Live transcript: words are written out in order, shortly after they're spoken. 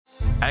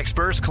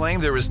Experts claim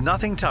there is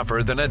nothing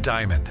tougher than a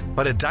diamond.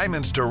 But at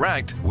Diamonds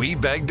Direct, we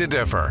beg to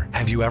differ.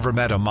 Have you ever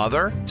met a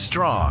mother?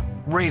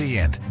 Strong,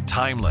 radiant,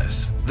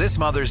 timeless. This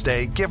Mother's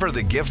Day, give her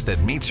the gift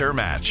that meets her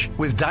match.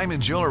 With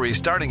diamond jewelry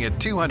starting at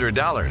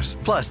 $200.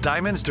 Plus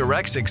Diamonds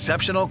Direct's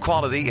exceptional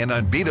quality and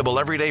unbeatable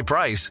everyday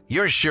price,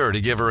 you're sure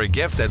to give her a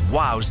gift that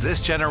wows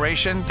this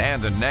generation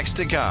and the next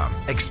to come.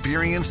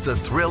 Experience the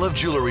thrill of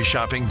jewelry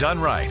shopping done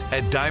right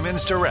at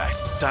Diamonds Direct.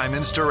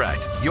 Diamonds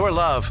Direct. Your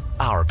love,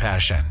 our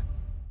passion.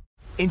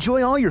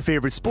 Enjoy all your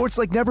favorite sports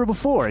like never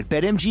before at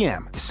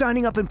BetMGM.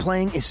 Signing up and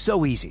playing is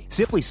so easy.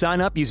 Simply sign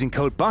up using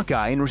code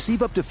Buckeye and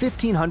receive up to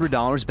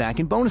 $1,500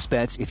 back in bonus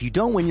bets if you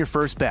don't win your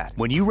first bet.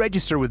 When you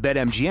register with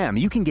BetMGM,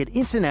 you can get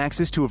instant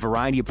access to a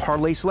variety of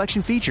parlay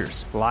selection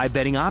features, live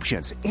betting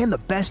options, and the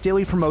best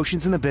daily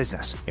promotions in the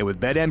business. And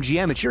with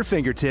BetMGM at your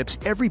fingertips,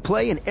 every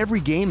play and every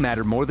game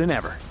matter more than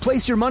ever.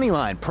 Place your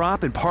moneyline,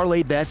 prop, and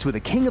parlay bets with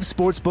the king of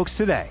sportsbooks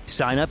today.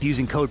 Sign up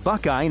using code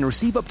Buckeye and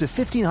receive up to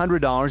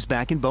 $1,500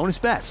 back in bonus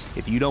bets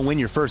if you don't win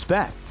your first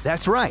bet.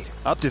 That's right,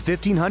 up to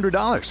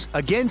 $1,500.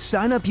 Again,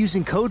 sign up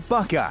using code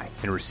Buckeye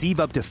and receive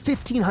up to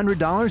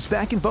 $1,500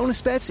 back in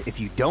bonus bets if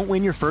you don't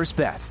win your first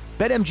bet.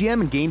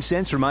 BetMGM and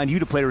GameSense remind you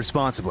to play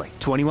responsibly.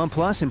 21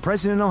 plus and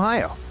present in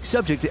Ohio.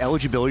 Subject to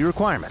eligibility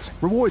requirements.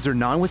 Rewards are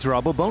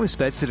non-withdrawable bonus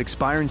bets that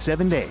expire in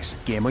 7 days.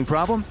 Gambling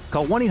problem?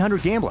 Call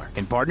 1-800-GAMBLER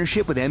in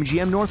partnership with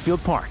MGM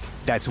Northfield Park.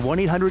 That's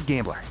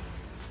 1-800-GAMBLER.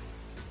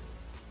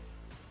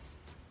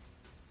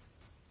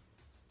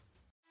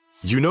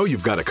 You know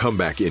you've got a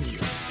comeback in you.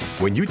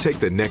 When you take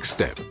the next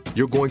step,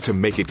 you're going to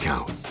make it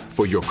count.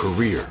 For your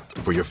career,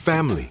 for your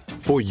family,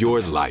 for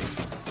your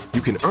life. You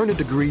can earn a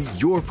degree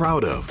you're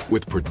proud of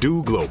with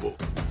Purdue Global.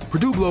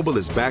 Purdue Global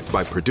is backed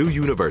by Purdue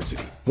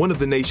University, one of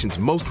the nation's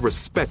most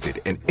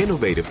respected and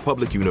innovative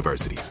public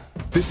universities.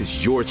 This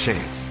is your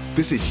chance.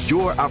 This is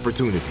your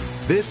opportunity.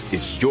 This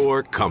is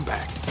your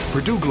comeback.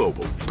 Purdue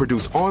Global,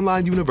 Purdue's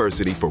online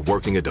university for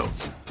working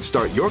adults.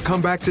 Start your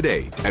comeback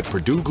today at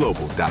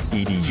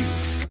purdueglobal.edu.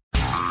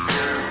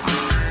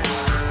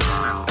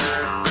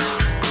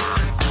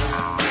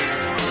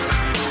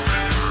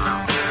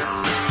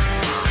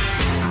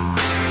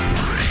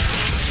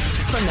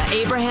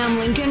 Abraham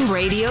Lincoln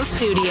Radio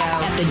Studio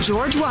at the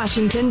George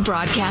Washington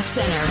Broadcast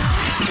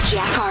Center.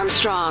 Jack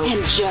Armstrong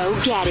and Joe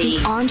Getty.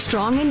 The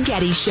Armstrong and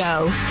Getty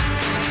Show.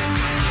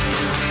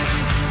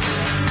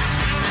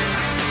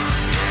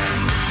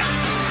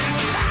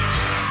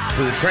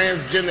 To the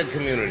transgender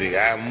community,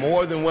 I am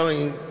more than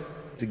willing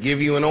to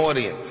give you an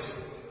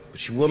audience,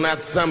 but you will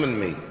not summon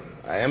me.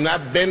 I am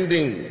not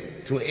bending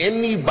to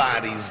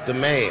anybody's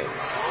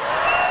demands.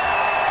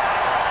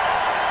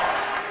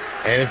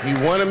 And if you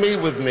want to meet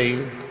with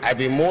me, I'd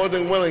be more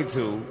than willing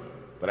to,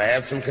 but I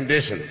have some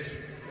conditions.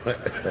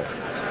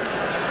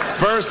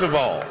 First of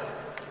all,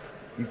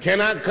 you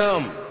cannot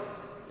come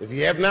if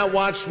you have not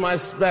watched my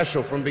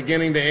special from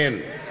beginning to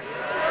end.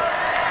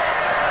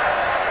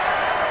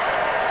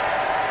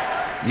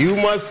 You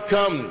must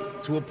come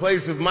to a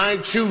place of my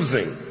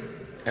choosing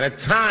and a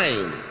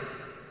time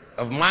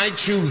of my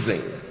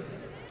choosing.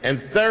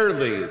 And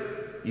thirdly,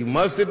 you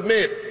must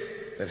admit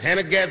that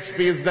Hannah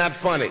Gadsby is not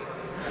funny.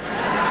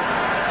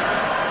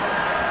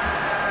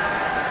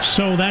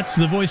 So that's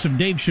the voice of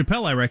Dave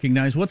Chappelle, I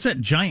recognize. What's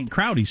that giant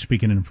crowd he's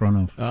speaking in front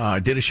of? I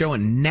did a show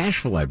in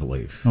Nashville, I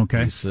believe.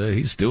 Okay.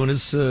 He's doing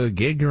his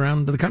gig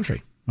around the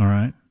country. All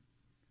right.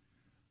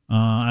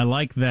 I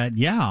like that.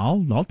 Yeah,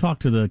 I'll talk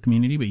to the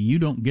community, but you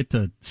don't get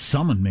to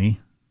summon me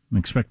and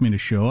expect me to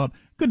show up.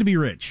 Good to be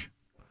rich.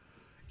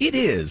 It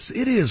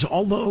is.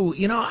 Although,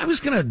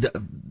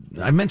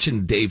 I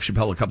mentioned Dave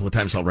Chappelle a couple of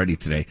times already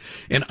today,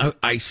 and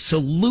I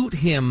salute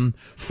him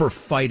for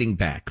fighting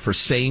back, for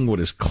saying what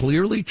is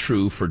clearly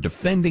true, for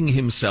defending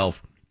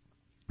himself,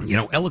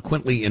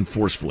 eloquently and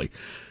forcefully.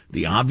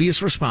 The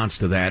obvious response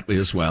to that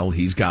is, well,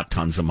 he's got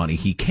tons of money.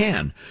 He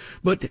can.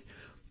 But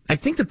I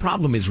think the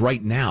problem is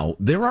right now,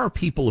 there are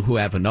people who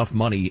have enough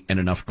money and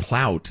enough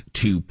clout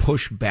to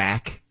push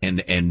back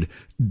and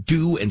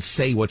do and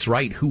say what's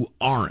right who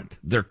aren't.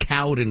 They're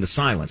cowed into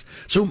silence.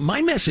 So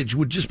my message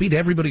would just be to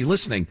everybody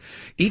listening,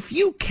 if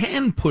you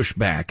can push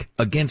back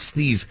against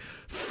these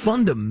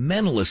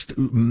fundamentalist,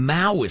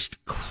 Maoist,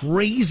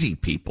 crazy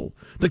people,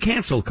 the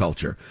cancel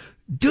culture,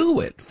 do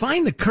it.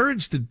 Find the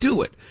courage to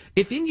do it.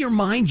 If in your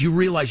mind you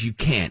realize you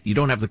can't, you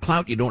don't have the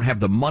clout, you don't have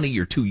the money,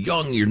 you're too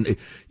young, you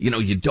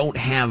don't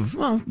have,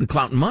 the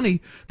clout and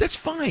money, that's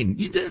fine.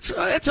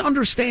 That's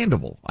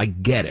understandable. I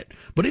get it.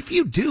 But if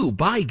you do,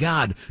 by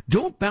God,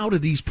 don't bow to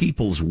these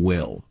people's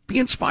will. Be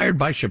inspired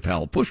by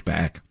Chappelle. Push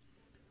back.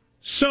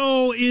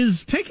 So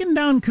is taking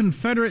down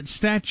Confederate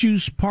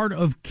statues part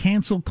of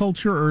cancel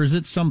culture, or is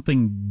it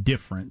something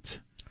different?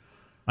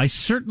 I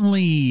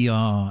certainly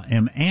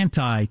am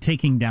anti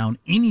taking down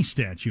any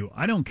statue.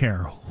 I don't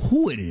care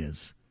who it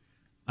is.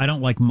 I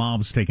don't like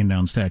mobs taking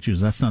down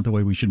statues. That's not the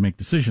way we should make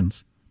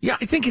decisions. Yeah,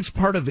 I think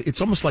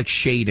it's almost like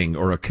shading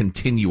or a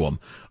continuum.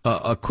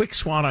 A quick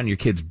swat on your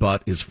kid's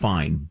butt is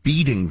fine.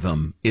 Beating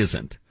them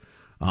isn't.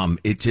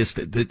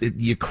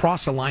 You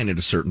cross a line at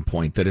a certain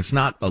point that it's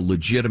not a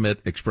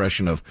legitimate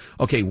expression of,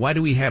 okay, why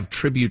do we have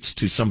tributes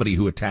to somebody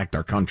who attacked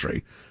our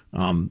country?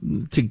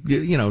 Then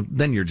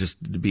you're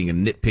just being a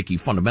nitpicky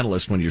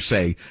fundamentalist when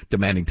you're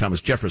demanding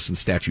Thomas Jefferson's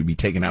statue be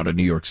taken out of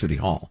New York City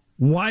Hall.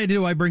 Why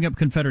do I bring up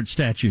Confederate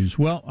statues?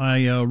 Well,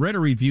 I read a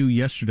review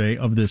yesterday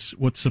of this,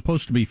 what's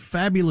supposed to be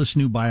fabulous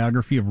new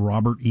biography of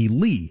Robert E.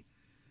 Lee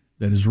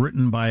that is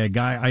written by a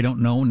guy I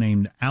don't know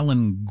named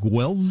Alan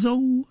Guelzo.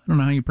 I don't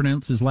know how you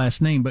pronounce his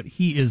last name, but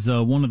he is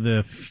one of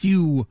the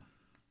few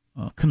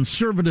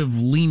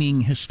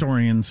conservative-leaning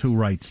historians who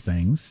writes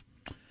things.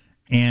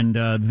 And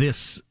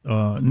this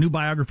new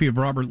biography of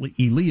Robert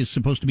E. Lee is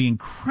supposed to be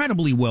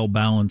incredibly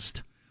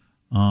well-balanced,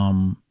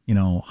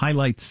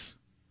 highlights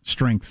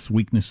strengths,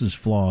 weaknesses,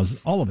 flaws,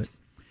 all of it.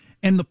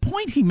 And the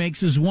point he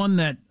makes is one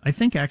that I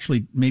think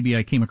actually maybe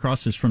I came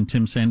across this from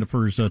Tim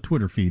Sandifer's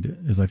Twitter feed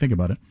as I think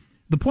about it.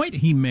 The point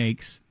he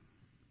makes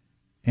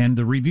and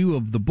the review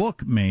of the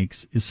book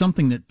makes is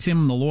something that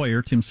Tim the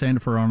lawyer, Tim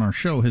Sandifer on our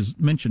show, has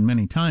mentioned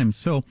many times.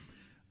 So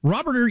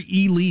Robert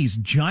E. Lee's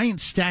giant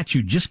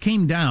statue just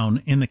came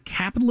down in the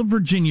capital of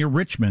Virginia,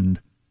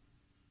 Richmond,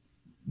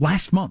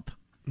 last month.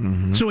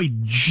 Mm-hmm. So a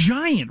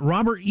giant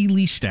Robert E.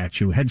 Lee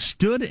statue had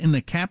stood in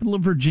the capital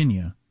of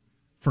Virginia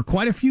for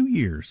quite a few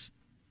years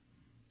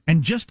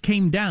and just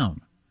came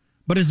down.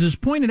 But as is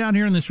pointed out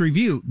here in this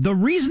review, the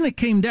reason it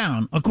came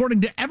down,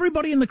 according to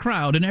everybody in the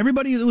crowd and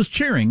everybody that was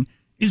cheering,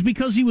 is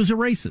because he was a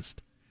racist.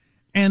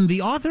 And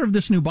the author of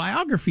this new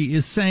biography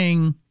is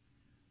saying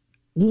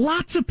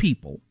lots of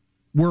people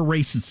were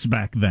racists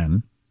back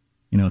then.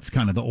 It's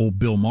kind of the old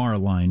Bill Maher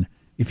line.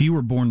 If you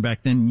were born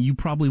back then, you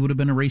probably would have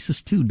been a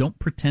racist too. Don't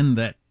pretend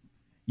that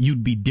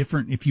you'd be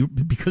different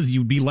because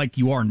you'd be like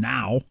you are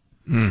now.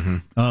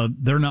 Mm-hmm.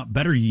 They're not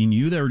better than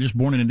you. They were just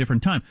born in a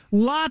different time.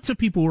 Lots of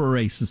people were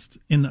racist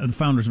in the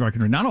founders of our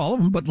country. Not all of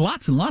them, but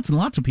lots and lots and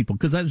lots of people,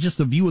 because that was just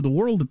the view of the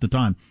world at the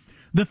time.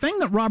 The thing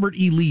that Robert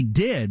E. Lee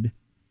did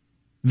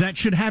that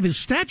should have his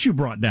statue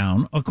brought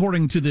down,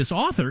 according to this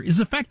author, is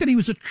the fact that he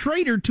was a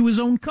traitor to his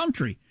own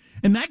country.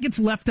 And that gets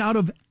left out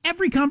of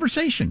every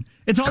conversation.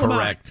 It's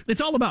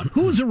all about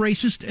who was a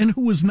racist and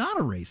who was not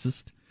a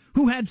racist,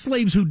 who had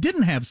slaves, who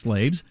didn't have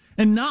slaves,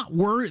 and not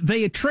were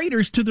they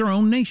traitors to their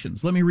own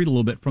nations. Let me read a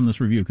little bit from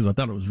this review because I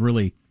thought it was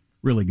really,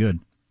 really good.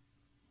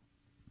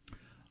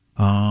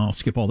 I'll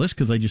skip all this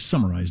because I just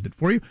summarized it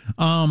for you.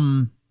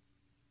 The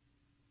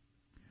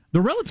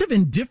relative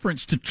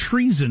indifference to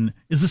treason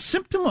is a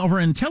symptom of our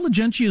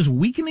intelligentsia's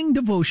weakening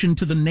devotion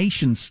to the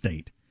nation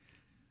state.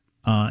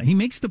 He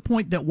makes the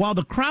point that while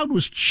the crowd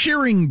was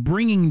cheering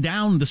bringing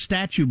down the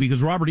statue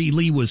because Robert E.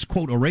 Lee was,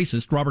 quote, a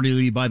racist, Robert E.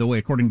 Lee, by the way,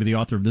 according to the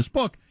author of this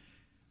book,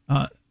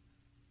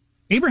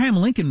 Abraham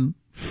Lincoln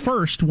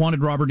first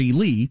wanted Robert E.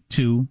 Lee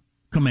to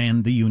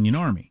command the Union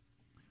Army.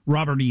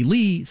 Robert E.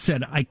 Lee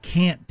said, I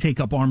can't take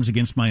up arms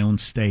against my own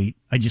state.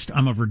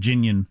 I'm a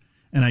Virginian,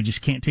 and I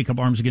just can't take up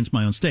arms against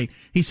my own state.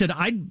 He said,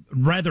 I'd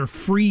rather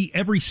free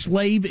every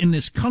slave in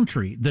this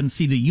country than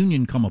see the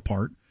Union come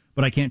apart,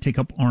 but I can't take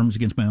up arms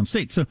against my own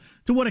state. So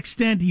to what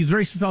extent he's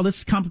racist, all this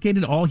is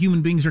complicated. All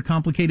human beings are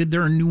complicated.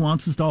 There are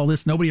nuances to all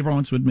this. Nobody ever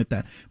wants to admit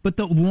that. But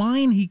the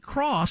line he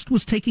crossed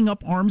was taking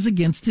up arms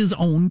against his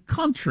own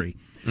country.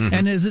 Mm-hmm.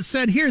 And as it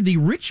said here, the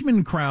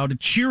Richmond crowd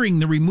cheering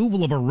the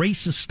removal of a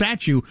racist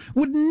statue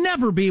would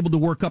never be able to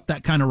work up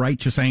that kind of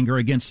righteous anger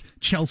against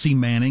Chelsea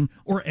Manning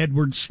or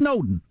Edward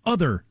Snowden,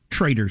 other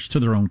traitors to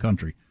their own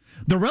country.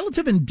 The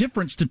relative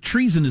indifference to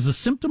treason is a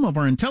symptom of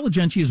our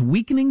intelligentsia's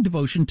weakening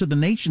devotion to the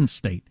nation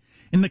state.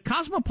 In the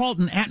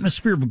cosmopolitan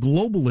atmosphere of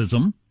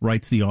globalism,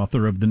 writes the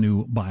author of the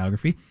new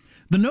biography,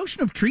 the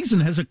notion of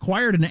treason has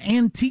acquired an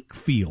antique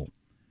feel.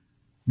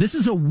 This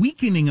is a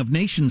weakening of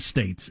nation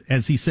states.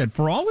 As he said,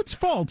 for all its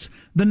faults,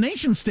 the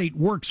nation state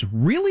works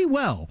really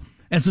well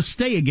as a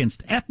stay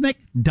against ethnic,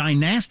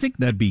 dynastic,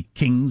 that'd be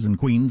kings and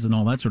queens and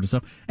all that sort of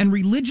stuff, and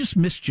religious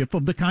mischief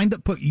of the kind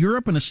that put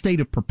Europe in a state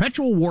of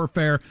perpetual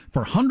warfare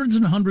for hundreds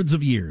and hundreds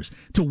of years.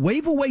 To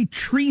wave away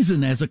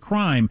treason as a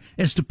crime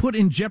is to put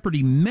in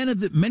jeopardy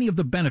many of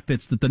the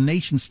benefits that the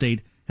nation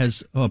state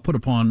has put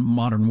upon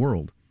modern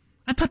world.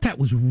 I thought that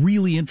was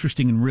really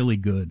interesting and really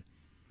good.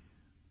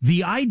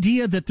 The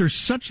idea that there's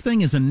such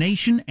thing as a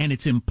nation and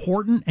it's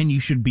important and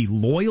you should be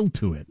loyal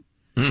to it.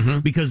 Mm-hmm.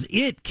 Because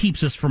it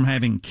keeps us from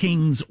having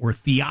kings or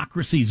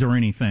theocracies or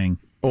anything.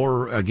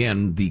 Or,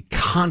 again, the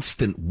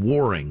constant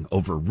warring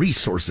over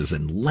resources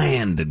and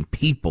land and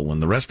people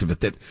and the rest of it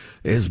that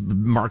has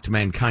marked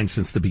mankind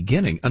since the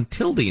beginning,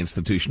 until the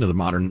institution of the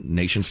modern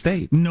nation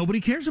state.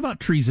 Nobody cares about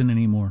treason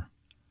anymore.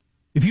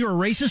 If you're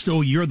a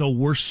racist, you're the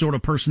worst sort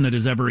of person that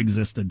has ever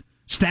existed.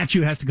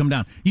 Statue has to come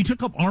down. You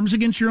took up arms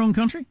against your own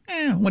country?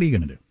 What are you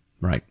going to do?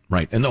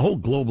 Right. And the whole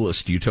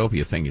globalist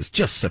utopia thing is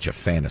just such a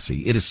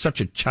fantasy. It is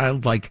such a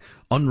childlike,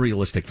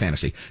 unrealistic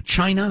fantasy.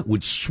 China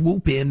would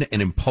swoop in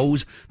and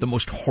impose the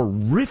most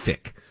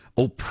horrific,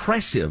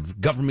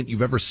 oppressive government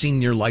you've ever seen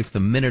in your life the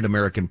minute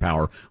American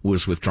power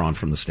was withdrawn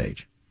from the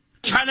stage.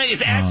 China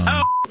is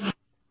asshole!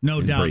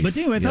 No doubt. Brief. But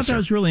anyway, I thought that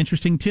was really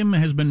interesting. Tim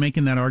has been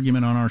making that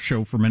argument on our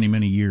show for many,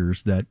 many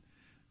years that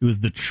It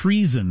was the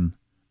treason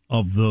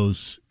of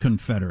those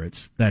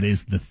Confederates that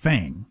is the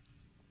thing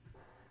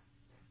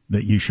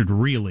that you should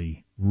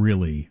really,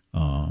 really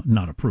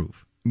not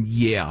approve.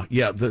 Yeah.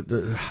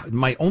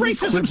 My only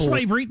racism,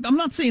 slavery. I'm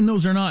not saying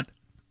those are not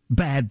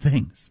bad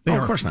things. They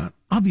of course not.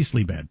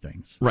 Obviously bad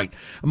things. Right.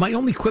 My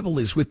only quibble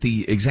is with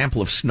the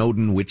example of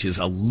Snowden, which is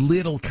a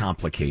little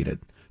complicated,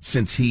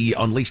 since he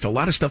unleashed a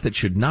lot of stuff that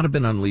should not have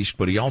been unleashed,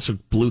 but he also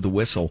blew the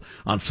whistle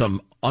on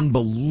some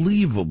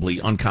unbelievably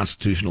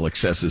unconstitutional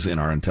excesses in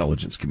our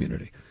intelligence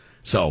community.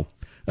 So,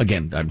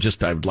 again, I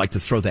would like to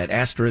throw that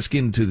asterisk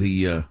into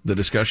the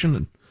discussion,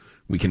 and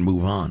we can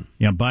move on.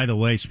 Yeah, by the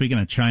way, speaking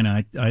of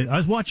China, I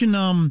was watching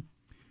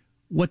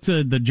what's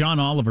the John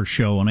Oliver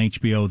show on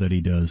HBO that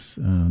he does,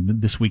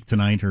 This Week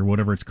Tonight or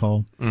whatever it's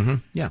called. Mm-hmm.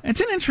 Yeah.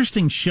 It's an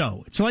interesting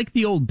show. It's like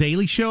the old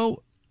Daily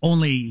Show,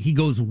 only he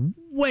goes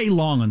way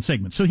long on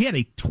segments. So he had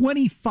a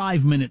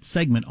 25-minute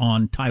segment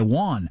on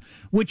Taiwan,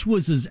 which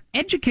was as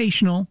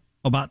educational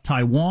about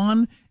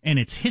Taiwan and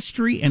its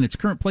history and its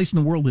current place in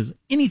the world as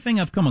anything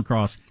I've come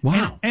across.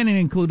 Wow. And it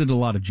included a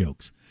lot of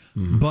jokes.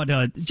 Mm-hmm.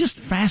 But just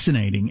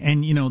fascinating.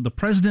 And, the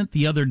president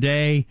the other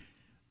day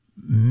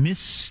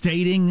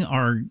misstating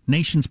our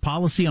nation's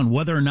policy on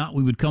whether or not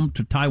we would come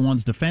to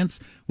Taiwan's defense,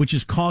 which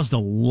has caused a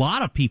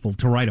lot of people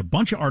to write a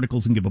bunch of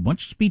articles and give a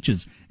bunch of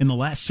speeches in the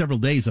last several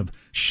days of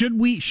should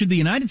the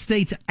United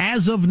States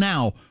as of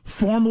now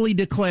formally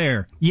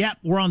declare, yep,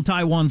 we're on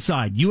Taiwan's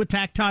side. You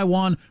attack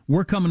Taiwan,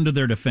 we're coming to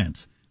their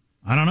defense.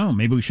 I don't know.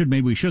 Maybe we should,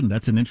 maybe we shouldn't.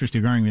 That's an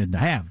interesting argument to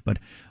have. But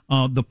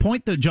the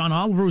point that John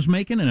Oliver was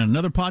making in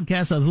another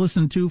podcast I was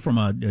listening to from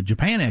a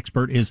Japan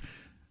expert is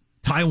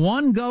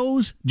Taiwan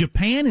goes,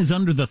 Japan is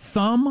under the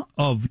thumb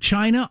of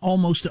China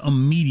almost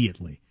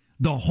immediately.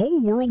 The whole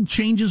world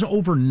changes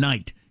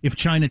overnight if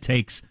China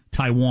takes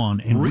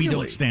Taiwan and we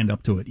don't stand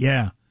up to it.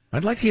 Yeah.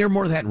 I'd like to hear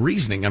more of that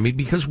reasoning. I mean,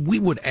 because we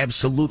would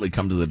absolutely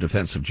come to the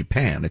defense of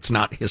Japan. It's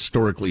not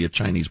historically a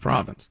Chinese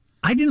province.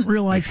 I didn't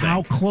realize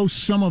how close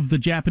some of the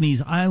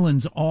Japanese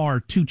islands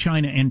are to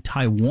China and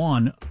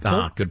Taiwan.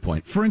 Good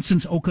point. For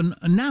instance,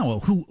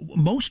 Okinawa, who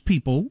most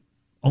people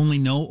only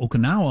know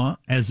Okinawa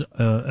as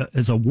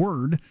a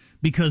word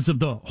because of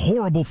the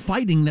horrible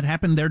fighting that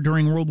happened there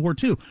during World War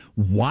II.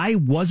 Why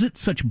was it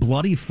such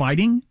bloody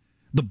fighting?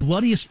 The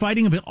bloodiest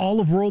fighting of all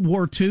of World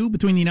War II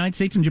between the United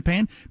States and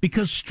Japan?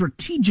 Because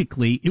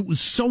strategically, it was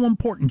so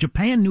important.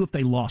 Japan knew if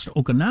they lost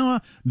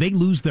Okinawa, they'd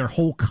lose their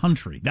whole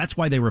country. That's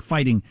why they were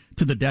fighting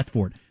to the death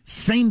for it.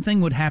 Same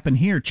thing would happen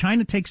here.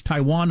 China takes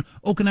Taiwan.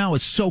 Okinawa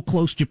is so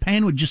close.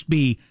 Japan would just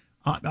be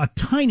a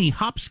tiny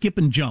hop, skip,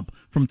 and jump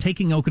from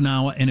taking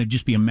Okinawa, and it'd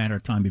just be a matter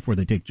of time before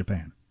they take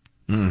Japan.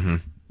 Mm-hmm.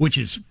 Which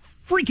is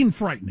freaking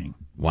frightening.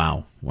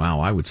 Wow,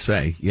 I would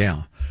say,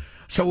 yeah.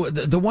 So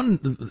the one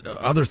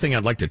other thing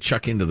I'd like to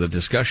chuck into the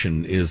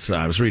discussion is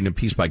I was reading a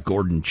piece by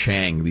Gordon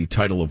Chang, the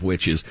title of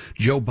which is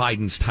Joe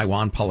Biden's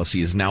Taiwan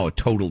policy is now a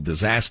total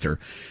disaster.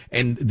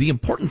 And the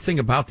important thing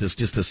about this,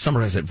 just to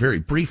summarize it very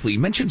briefly, he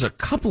mentions a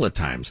couple of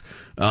times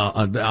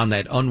on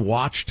that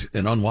unwatched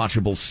and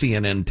unwatchable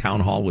CNN town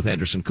hall with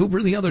Anderson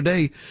Cooper the other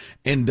day.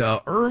 And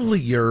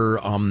earlier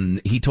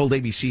he told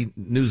ABC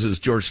News'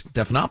 George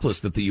Stephanopoulos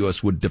that the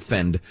U.S. would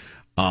defend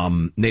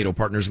NATO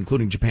partners,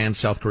 including Japan,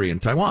 South Korea,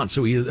 and Taiwan.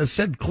 So he has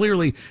said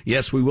clearly,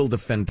 yes, we will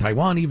defend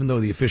Taiwan, even though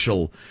the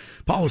official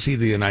policy of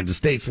the United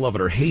States, love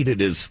it or hate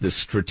it, is this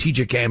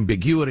strategic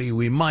ambiguity.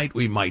 We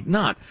might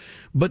not.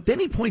 But then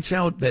he points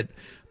out that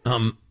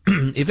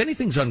if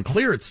anything's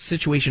unclear, it's the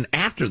situation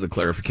after the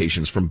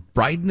clarifications from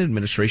Biden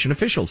administration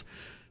officials.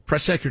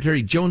 Press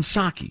Secretary Joan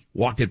Psaki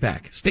walked it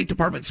back. State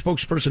Department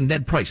spokesperson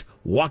Ned Price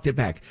walked it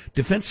back.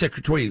 Defense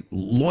Secretary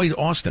Lloyd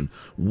Austin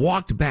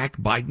walked back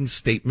Biden's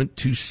statement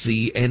to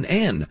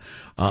CNN.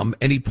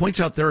 And he points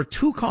out there are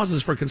two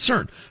causes for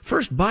concern.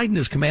 First, Biden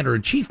as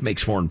commander-in-chief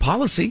makes foreign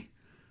policy.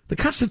 The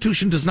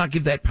Constitution does not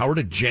give that power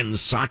to Jen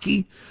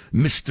Psaki,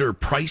 Mr.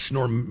 Price,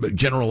 nor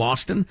General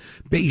Austin.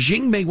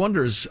 Beijing may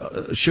wonder,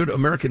 should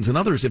Americans and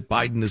others, if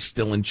Biden is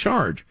still in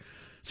charge.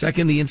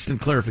 Second, the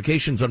instant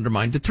clarifications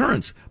undermine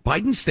deterrence.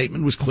 Biden's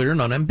statement was clear and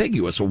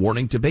unambiguous, a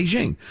warning to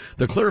Beijing.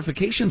 The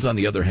clarifications, on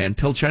the other hand,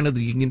 tell China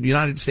the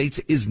United States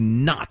is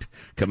not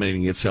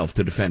committing itself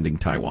to defending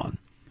Taiwan.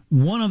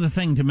 One other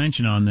thing to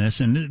mention on this,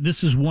 and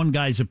this is one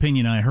guy's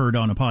opinion I heard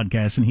on a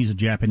podcast, and he's a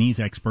Japanese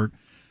expert.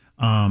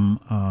 How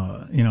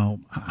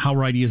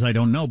right he is, I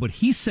don't know, but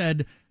he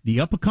said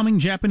the upcoming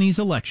Japanese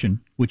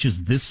election, which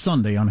is this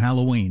Sunday on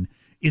Halloween,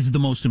 is the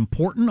most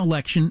important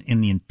election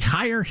in the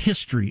entire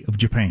history of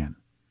Japan.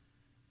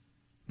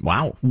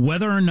 Wow.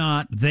 Whether or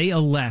not they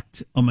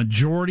elect a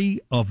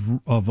majority of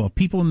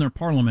people in their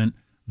parliament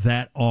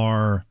that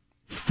are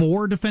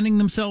for defending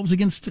themselves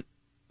against,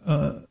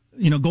 going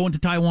to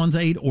Taiwan's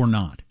aid or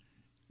not.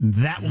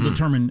 That will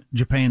determine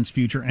Japan's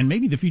future and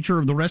maybe the future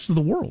of the rest of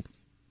the world.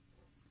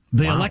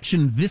 The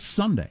election this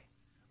Sunday.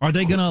 Are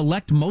they going to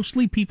elect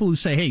mostly people who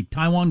say, hey,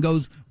 Taiwan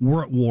goes,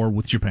 we're at war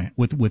with Japan,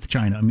 with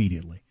China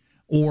immediately?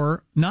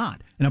 Or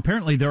not. And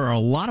apparently there are a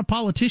lot of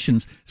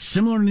politicians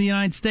similar to the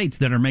United States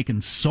that are making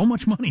so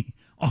much money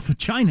off of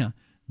China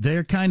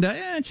they're kind of,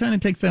 China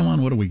takes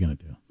Taiwan. What are we going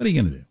to do? What are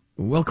you going to do?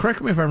 Well,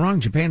 correct me if I'm wrong.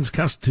 Japan's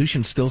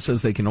constitution still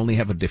says they can only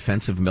have a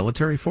defensive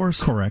military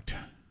force? Correct.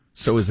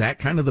 So is that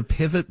kind of the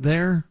pivot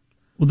there?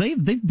 Well,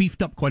 they've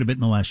beefed up quite a bit in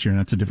the last year, and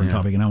that's a different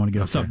topic, and I want to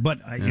get us up. But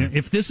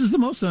if this is the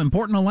most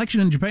important election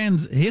in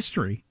Japan's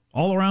history,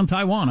 all around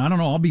Taiwan, I don't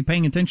know. I'll be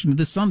paying attention to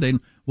this Sunday, and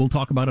we'll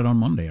talk about it on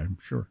Monday, I'm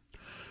sure.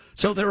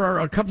 So there are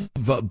a couple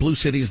of blue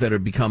cities that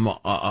have become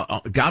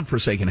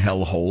godforsaken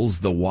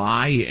hellholes. The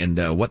why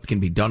and what can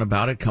be done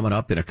about it coming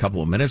up in a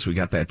couple of minutes. We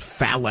got that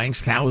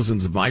phalanx,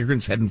 thousands of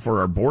migrants heading for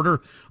our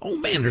border. Oh,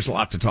 man, there's a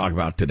lot to talk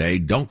about today.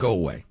 Don't go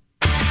away.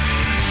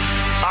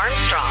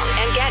 Armstrong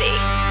and Getty.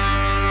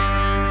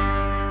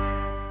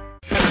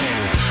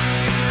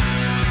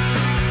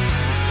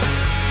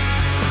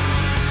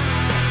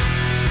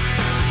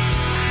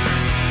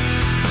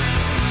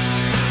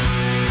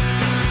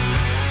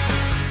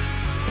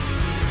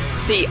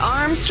 The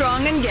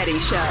Armstrong and Getty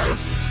Show.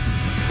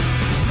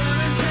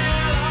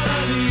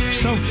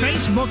 So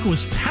Facebook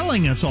was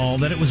telling us all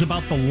that it was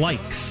about the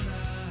likes.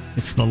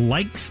 It's the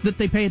likes that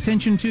they pay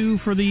attention to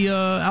for the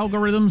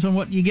algorithms and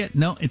what you get.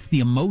 No, it's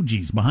the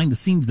emojis. Behind the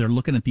scenes, they're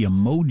looking at the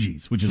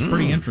emojis, which is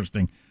pretty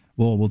interesting.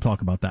 We'll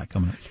talk about that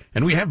coming up.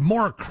 And we have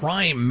more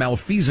crime,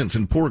 malfeasance,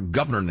 and poor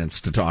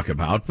governance to talk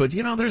about. But,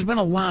 there's been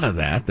a lot of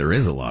that. There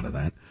is a lot of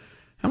that.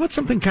 How about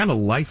something kind of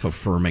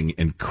life-affirming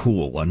and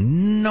cool? A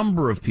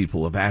number of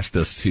people have asked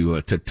us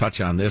to touch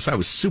on this. I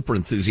was super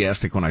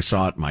enthusiastic when I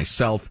saw it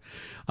myself.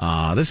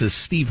 This is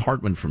Steve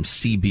Hartman from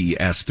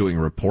CBS doing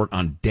a report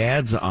on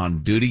Dads on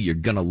Duty. You're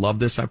going to love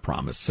this, I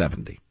promise.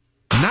 70.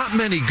 Not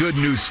many good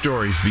news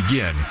stories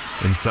begin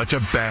in such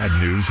a bad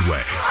news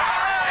way.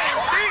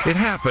 It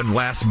happened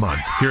last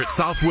month here at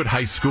Southwood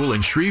High School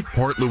in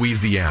Shreveport,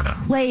 Louisiana.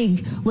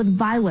 Plagued with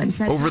violence.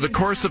 Over the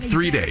course of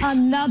 3 days,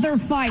 another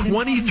fight.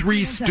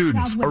 23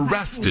 students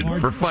arrested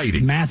for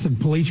fighting. Massive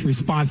police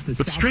response to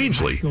But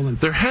strangely,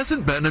 there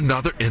hasn't been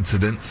another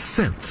incident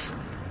since.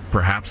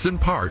 Perhaps in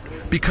part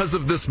because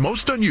of this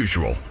most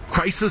unusual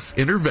crisis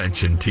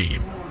intervention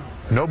team.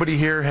 Nobody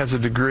here has a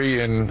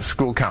degree in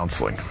school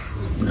counseling.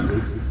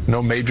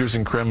 No majors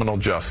in criminal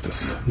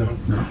justice. No.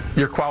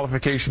 Your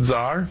qualifications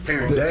are?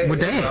 We're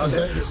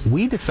dads.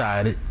 We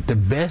decided the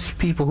best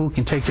people who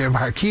can take care of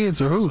our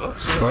kids are who?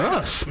 For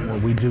us.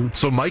 What we do.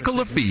 So Michael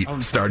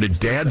Lafitte started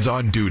Dads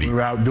on Duty.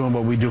 We're out doing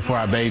what we do for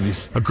our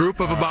babies. A group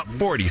of about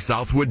 40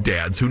 Southwood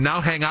dads who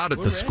now hang out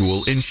at the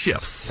school in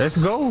shifts. Let's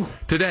go.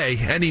 Today,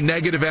 any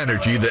negative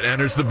energy that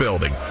enters the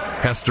building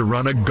has to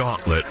run a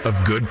gauntlet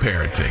of good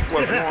parenting.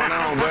 What's going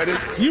on, buddy?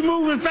 You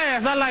moving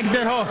fast. I like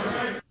that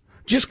horse.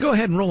 Just go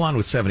ahead and roll on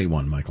with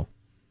 71, Michael.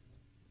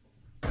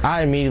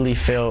 I immediately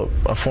felt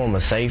a form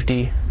of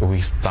safety.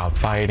 We stopped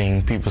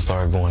fighting. People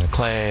started going to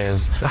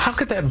class. How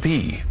could that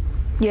be?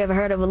 You ever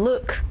heard of a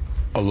look?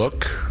 A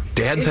look?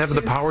 Dads have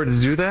the power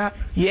to do that?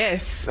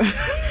 Yes.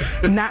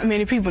 Not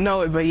many people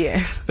know it, but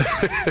yes.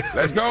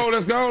 Let's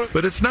go.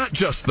 But it's not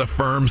just the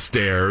firm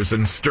stares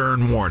and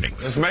stern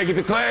warnings. Let's make it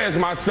to class,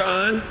 my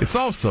son. It's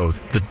also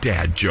the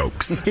dad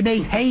jokes. They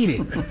hate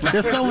it.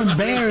 They're so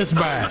embarrassed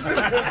by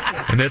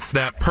it. And it's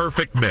that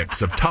perfect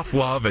mix of tough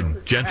love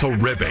and gentle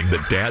ribbing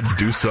that dads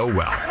do so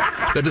well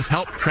that has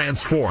helped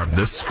transform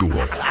this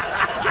school.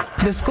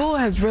 The school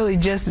has really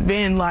just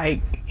been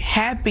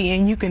happy,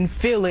 and you can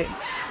feel it.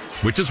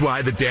 Which is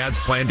why the dads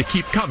plan to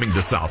keep coming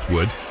to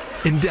Southwood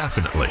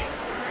indefinitely.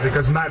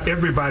 Because not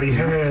everybody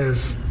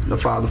has the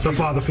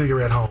father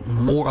figure at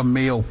home. Or a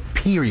male,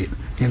 period,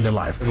 in their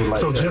life.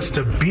 So just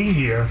to be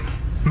here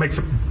makes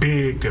a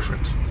big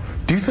difference.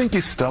 Do you think you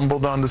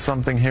stumbled onto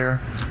something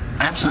here?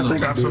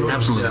 Absolutely.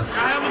 Absolutely. Yeah.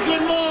 Have a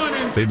good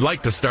morning. They'd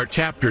like to start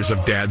chapters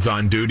of Dads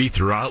on Duty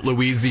throughout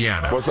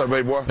Louisiana. What's up,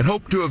 baby boy? And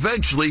hope to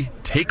eventually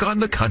take on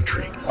the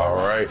country. All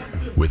right.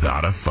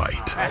 Without a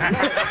fight.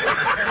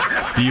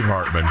 Steve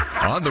Hartman,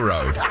 on the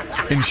road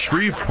in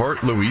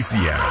Shreveport,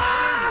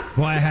 Louisiana.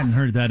 Well, I hadn't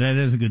heard that. That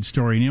is a good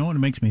story. And you know what it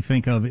makes me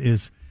think of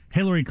is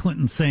Hillary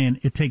Clinton saying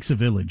it takes a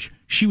village.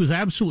 She was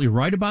absolutely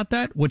right about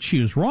that. What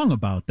she is wrong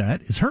about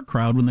that is her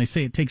crowd, when they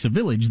say it takes a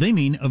village, they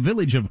mean a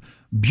village of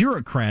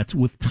bureaucrats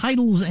with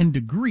titles and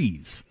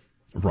degrees.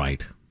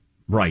 Right,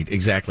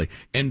 exactly.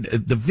 And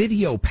the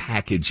video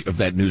package of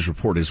that news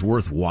report is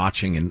worth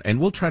watching, and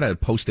we'll try to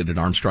post it at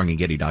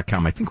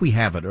ArmstrongandGetty.com. I think we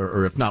have it,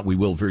 or if not, we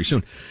will very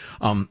soon.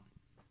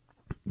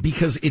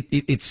 Because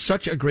it's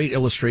such a great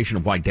illustration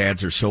of why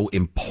dads are so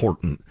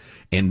important.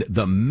 And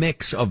the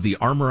mix of the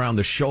arm around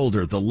the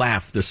shoulder, the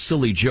laugh, the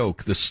silly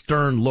joke, the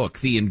stern look,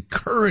 the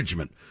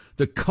encouragement,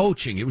 the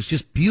coaching. It was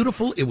just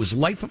beautiful. It was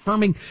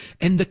life-affirming.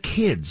 And the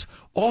kids,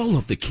 all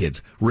of the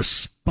kids,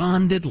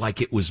 responded like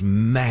it was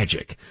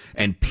magic.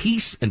 And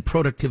peace and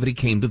productivity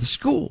came to the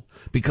school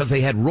because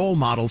they had role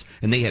models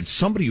and they had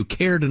somebody who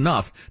cared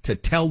enough to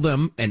tell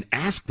them and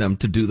ask them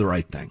to do the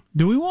right thing.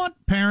 Do we want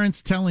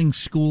parents telling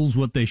schools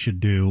what they should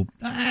do?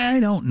 I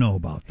don't know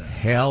about that.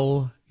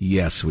 Hell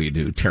yes, we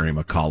do. Terry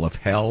McAuliffe,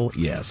 hell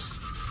yes.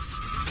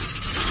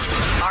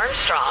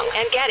 Armstrong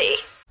and Getty.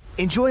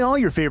 Enjoy all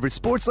your favorite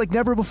sports like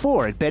never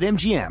before at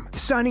BetMGM.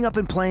 Signing up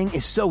and playing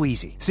is so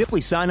easy. Simply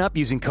sign up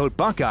using code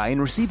Buckeye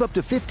and receive up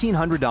to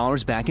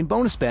 $1,500 back in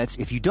bonus bets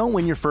if you don't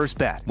win your first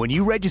bet. When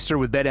you register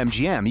with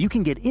BetMGM, you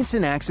can get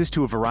instant access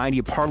to a variety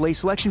of parlay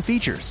selection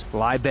features,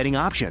 live betting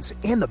options,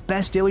 and the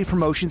best daily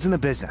promotions in the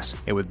business.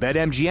 And with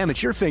BetMGM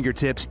at your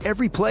fingertips,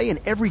 every play and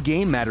every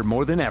game matter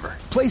more than ever.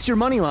 Place your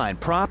moneyline,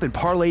 prop, and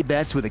parlay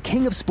bets with the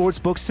king of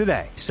sportsbooks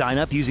today. Sign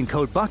up using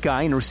code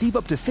Buckeye and receive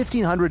up to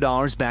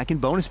 $1,500 back in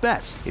bonus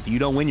bets if you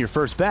don't win your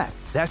first bet.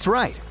 That's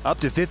right, up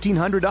to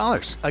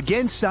 $1,500.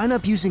 Again, sign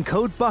up using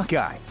code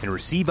Buckeye and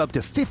receive up to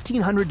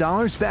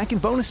 $1,500 back in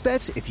bonus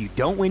bets if you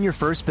don't win your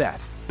first bet.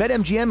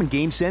 BetMGM and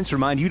GameSense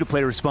remind you to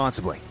play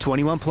responsibly.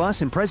 21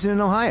 plus and present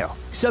in Ohio.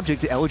 Subject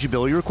to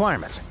eligibility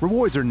requirements.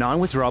 Rewards are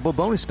non-withdrawable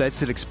bonus bets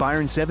that expire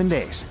in 7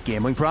 days.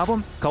 Gambling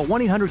problem? Call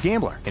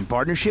 1-800-GAMBLER in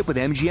partnership with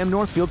MGM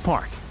Northfield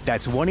Park.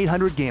 That's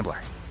 1-800-GAMBLER.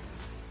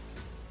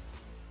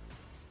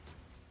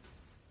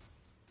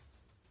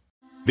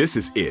 This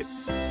is it.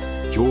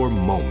 Your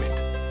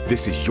moment.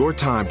 This is your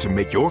time to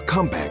make your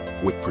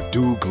comeback with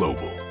Purdue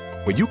Global.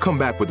 When you come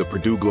back with a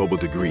Purdue Global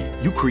degree,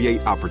 you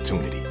create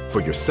opportunity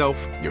for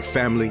yourself, your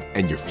family,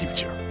 and your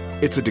future.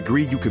 It's a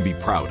degree you can be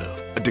proud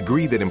of, a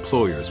degree that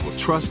employers will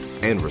trust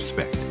and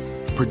respect.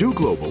 Purdue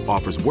Global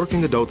offers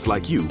working adults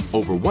like you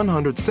over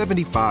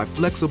 175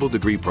 flexible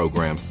degree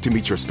programs to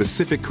meet your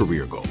specific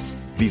career goals.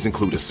 These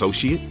include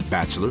associate,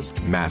 bachelor's,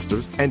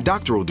 master's, and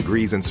doctoral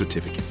degrees and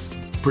certificates.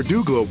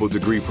 Purdue Global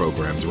degree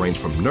programs range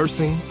from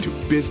nursing to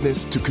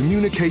business to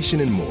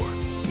communication and more.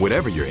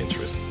 Whatever your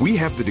interest, we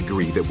have the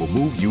degree that will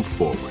move you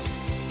forward.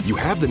 You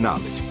have the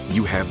knowledge,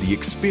 you have the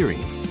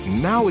experience.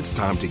 Now it's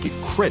time to get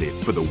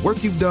credit for the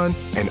work you've done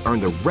and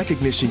earn the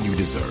recognition you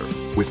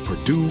deserve with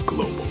Purdue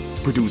Global,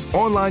 Purdue's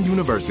online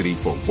university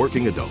for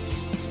working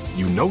adults.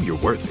 You know you're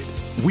worth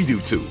it. We do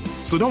too.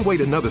 So don't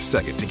wait another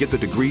second to get the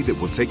degree that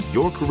will take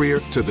your career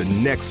to the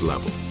next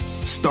level.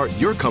 Start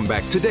your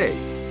comeback today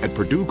at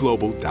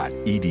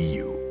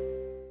purdueglobal.edu.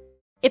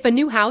 If a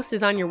new house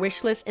is on your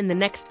wish list in the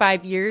next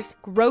 5 years,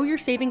 grow your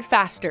savings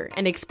faster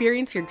and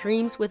experience your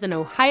dreams with an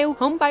Ohio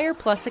Homebuyer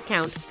Plus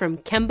account from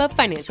Kemba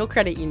Financial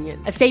Credit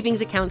Union. A savings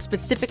account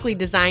specifically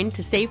designed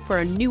to save for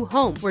a new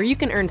home where you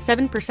can earn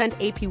 7%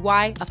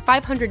 APY,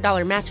 a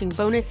 $500 matching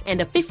bonus,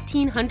 and a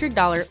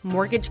 $1,500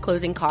 mortgage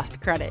closing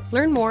cost credit.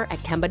 Learn more at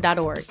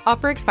Kemba.org.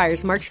 Offer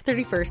expires March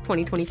 31st,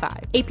 2025.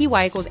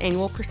 APY equals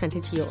annual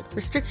percentage yield.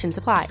 Restrictions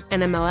apply.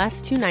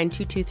 NMLS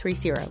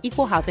 292230.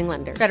 Equal housing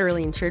lender.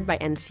 Federally insured by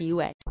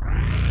NCUA.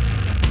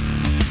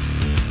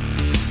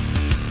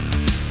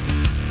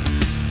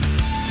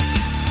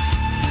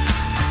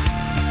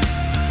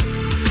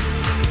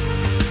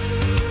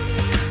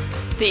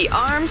 The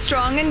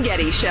Armstrong and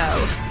Getty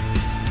Show.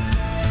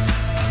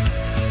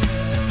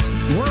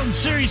 World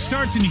Series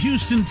starts in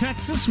Houston,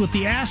 Texas, with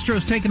the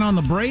Astros taking on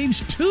the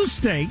Braves, two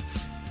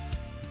states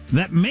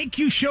that make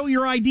you show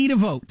your ID to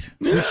vote,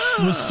 which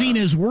was seen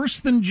as worse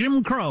than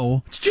Jim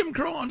Crow. It's Jim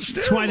Crow on steroids.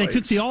 That's why they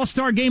took the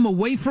All-Star game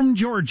away from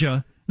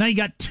Georgia. Now you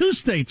got two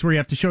states where you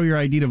have to show your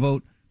ID to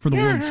vote for the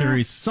World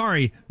Series.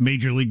 Sorry,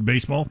 Major League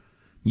Baseball.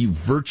 You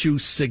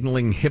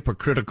virtue-signaling,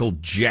 hypocritical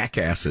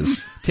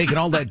jackasses, taking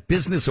all that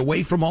business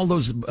away from all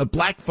those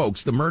black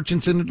folks, the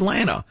merchants in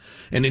Atlanta,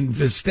 and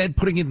instead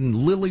putting it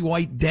in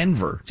lily-white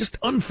Denver. Just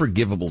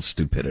unforgivable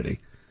stupidity.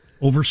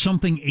 Over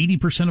something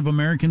 80% of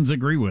Americans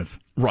agree with.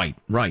 Right,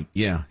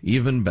 yeah,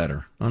 even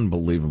better.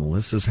 Unbelievable.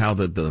 This is how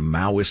the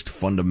Maoist,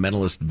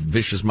 fundamentalist,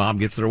 vicious mob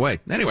gets their way.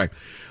 Anyway,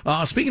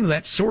 speaking of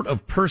that sort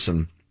of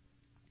person,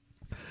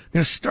 I'm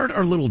going to start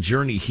our little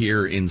journey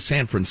here in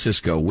San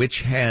Francisco,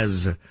 which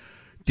has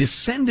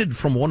descended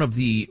from one of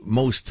the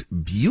most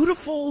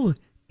beautiful,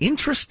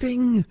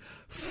 interesting,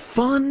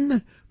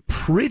 fun,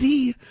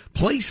 pretty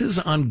places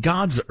on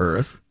God's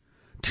earth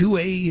to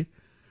a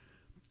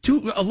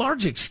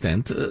large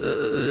extent,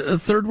 a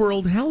third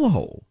world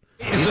hellhole.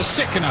 It's a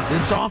sickener.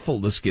 It's awful.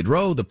 The Skid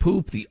Row, the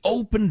Poop, the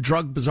open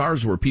drug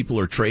bazaars where people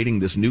are trading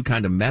this new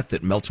kind of meth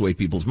that melts away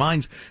people's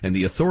minds, and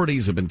the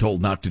authorities have been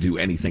told not to do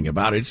anything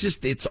about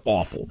it. It's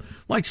awful.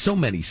 Like so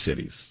many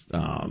cities.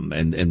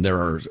 And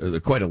there are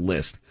quite a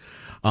list.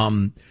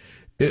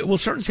 We'll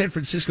start in San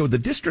Francisco. The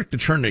district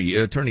attorney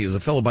is a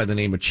fellow by the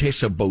name of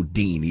Chesa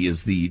Boudin. He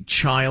is the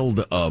child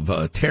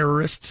of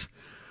terrorists.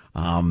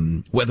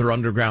 Weather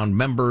Underground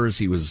members.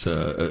 He was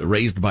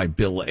raised by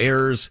Bill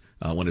Ayers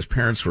when his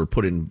parents were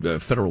put in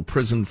federal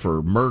prison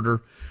for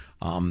murder.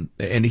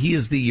 And he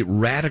is the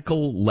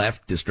radical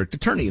left district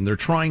attorney, and they're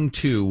trying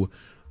to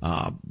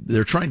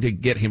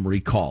get him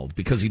recalled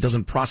because he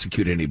doesn't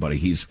prosecute anybody.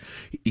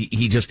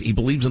 He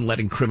believes in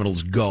letting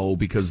criminals go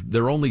because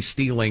they're only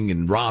stealing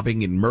and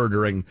robbing and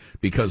murdering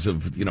because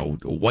of,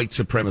 white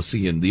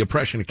supremacy and the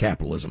oppression of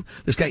capitalism.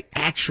 This guy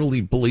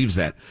actually believes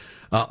that.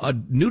 A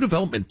new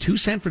development, 2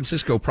 San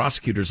Francisco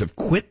prosecutors have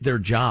quit their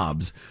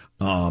jobs.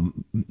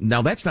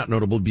 Now that's not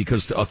notable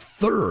because a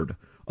third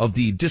of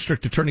the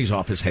district attorney's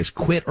office has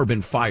quit or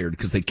been fired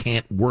because they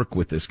can't work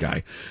with this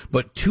guy.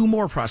 But 2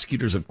 more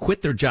prosecutors have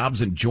quit their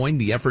jobs and joined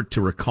the effort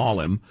to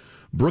recall him.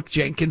 Brooke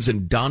Jenkins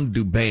and Don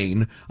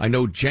Dubain. I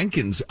know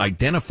Jenkins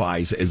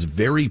identifies as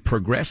very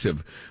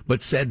progressive,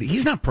 but said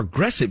he's not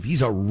progressive,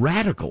 he's a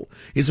radical.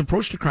 His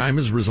approach to crime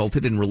has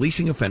resulted in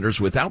releasing offenders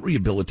without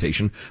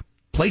rehabilitation,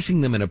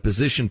 placing them in a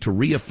position to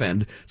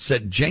reoffend,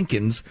 said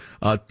Jenkins.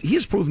 He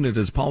has proven that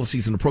his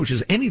policies and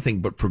approaches anything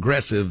but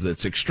progressive,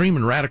 that's extreme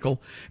and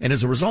radical, and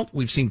as a result,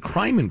 we've seen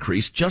crime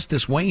increase,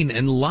 justice wane,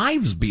 and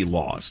lives be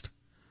lost.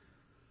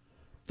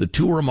 The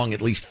two are among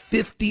at least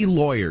 50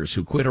 lawyers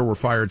who quit or were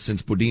fired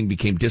since Boudin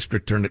became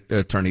district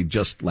attorney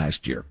just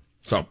last year.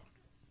 So,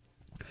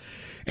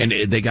 and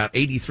they got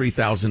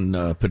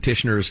 83,000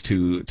 petitioners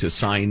to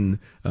sign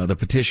the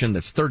petition.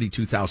 That's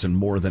 32,000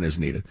 more than is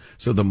needed.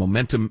 So the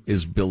momentum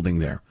is building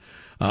there.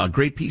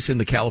 Great piece in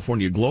the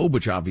California Globe,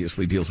 which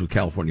obviously deals with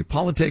California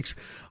politics.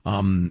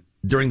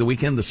 During the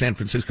weekend, the San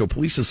Francisco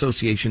Police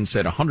Association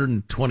said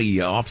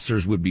 120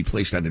 officers would be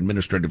placed on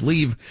administrative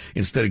leave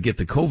instead of get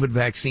the COVID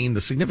vaccine.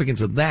 The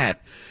significance of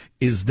that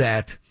is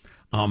that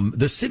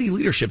the city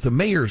leadership, the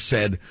mayor,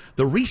 said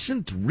the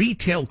recent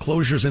retail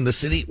closures in the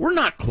city were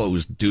not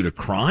closed due to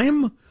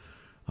crime.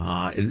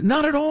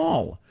 Not at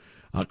all.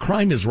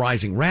 Crime is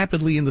rising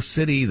rapidly in the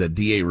city. The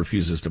DA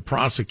refuses to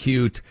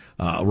prosecute.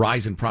 A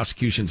rise in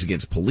prosecutions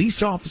against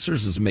police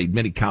officers has made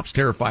many cops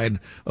terrified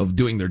of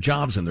doing their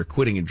jobs, and they're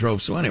quitting in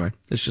droves. So anyway,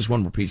 that's just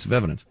one more piece of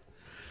evidence.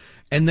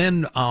 And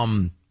then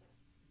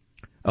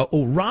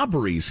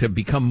robberies have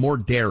become more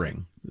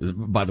daring.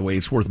 By the way,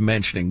 it's worth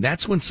mentioning.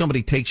 That's when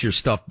somebody takes your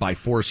stuff by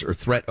force or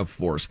threat of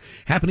force,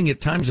 happening at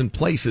times and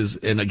places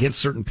and against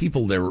certain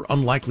people that were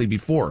unlikely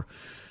before.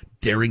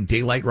 Daring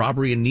daylight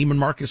robbery in Neiman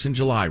Marcus in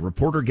July.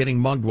 Reporter getting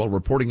mugged while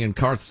reporting in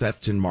car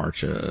theft in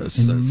March.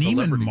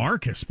 Neiman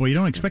Marcus? Boy, you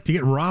don't expect to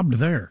get robbed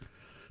there.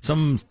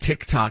 Some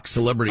TikTok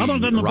celebrity other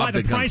than robbed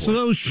by the price of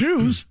those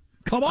shoes.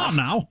 Come on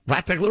now.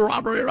 Practically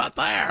robbery right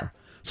there.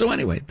 So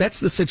anyway, that's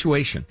the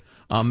situation.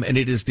 And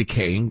it is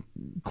decaying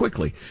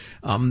quickly.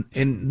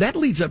 And that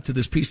leads up to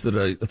this piece that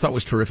I thought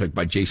was terrific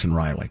by Jason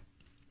Riley,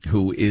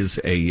 who is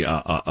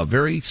a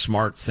very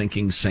smart,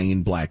 thinking,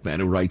 sane black man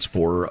who writes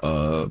for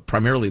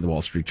primarily the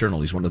Wall Street Journal.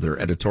 He's one of their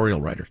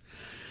editorial writers.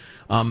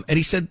 And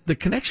he said the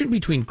connection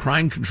between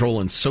crime control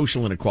and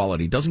social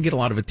inequality doesn't get a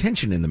lot of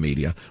attention in the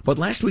media, but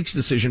last week's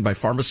decision by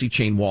pharmacy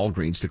chain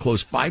Walgreens to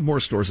close 5 more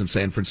stores in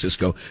San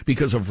Francisco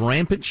because of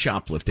rampant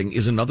shoplifting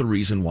is another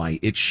reason why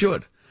it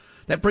should.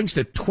 That brings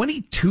to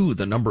 22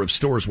 the number of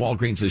stores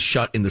Walgreens has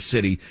shut in the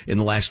city in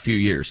the last few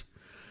years.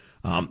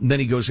 Then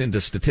he goes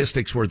into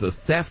statistics where the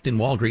theft in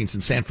Walgreens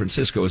in San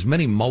Francisco is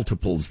many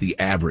multiples the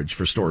average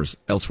for stores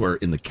elsewhere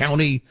in the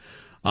county.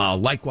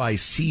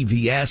 Likewise,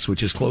 CVS,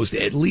 which has closed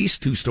at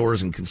least 2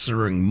 stores and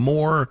considering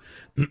more.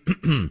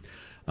 The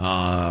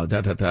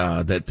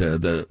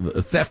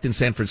theft in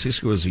San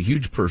Francisco is a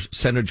huge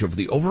percentage of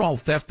the overall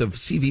theft of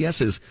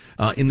CVS's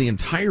in the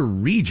entire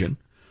region.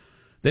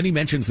 Then he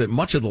mentions that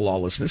much of the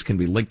lawlessness can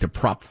be linked to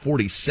Prop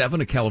 47,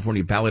 a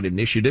California ballot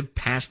initiative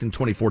passed in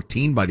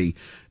 2014 by the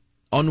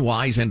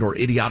unwise and or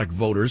idiotic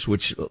voters,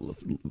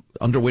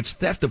 under which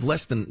theft of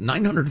less than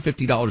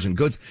 $950 in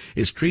goods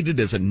is treated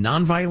as a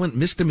nonviolent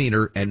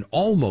misdemeanor and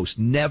almost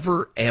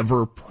never,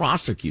 ever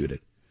prosecuted.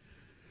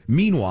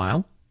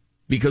 Meanwhile,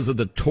 because of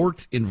the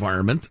tort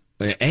environment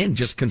and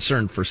just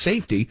concern for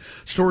safety,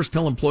 stores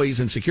tell employees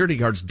and security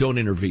guards don't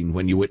intervene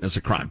when you witness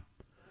a crime.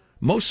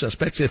 Most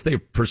suspects, if they're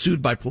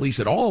pursued by police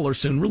at all, are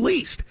soon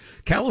released.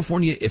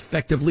 California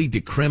effectively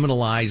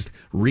decriminalized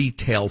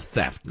retail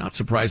theft. Not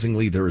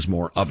surprisingly, there is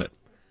more of it.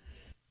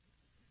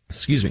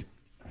 Excuse me.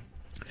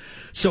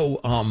 So,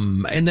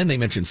 and then they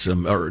mentioned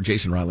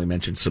Jason Riley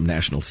mentioned some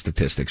national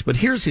statistics. But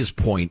here's his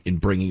point in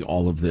bringing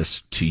all of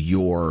this to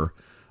your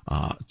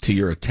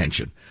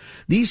attention.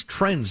 These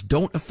trends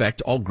don't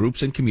affect all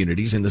groups and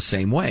communities in the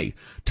same way.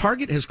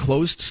 Target has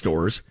closed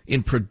stores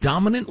in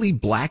predominantly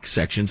black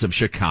sections of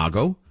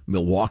Chicago,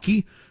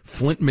 Milwaukee,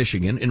 Flint,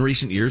 Michigan in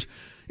recent years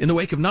in the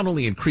wake of not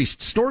only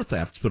increased store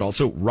thefts, but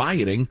also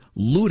rioting,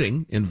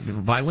 looting, and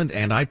violent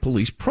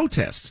anti-police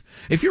protests.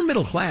 If you're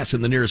middle class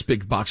and the nearest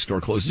big box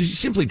store closes, you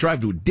simply drive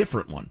to a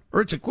different one,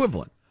 or its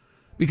equivalent,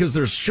 because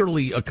there's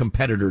surely a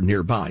competitor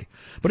nearby.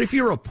 But if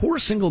you're a poor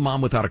single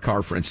mom without a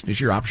car, for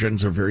instance, your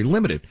options are very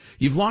limited.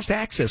 You've lost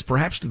access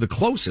perhaps to the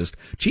closest,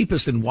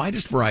 cheapest, and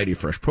widest variety of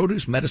fresh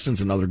produce,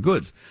 medicines, and other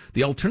goods.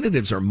 The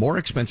alternatives are more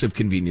expensive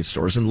convenience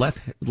stores and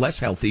less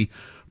healthy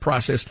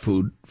processed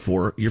food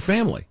for your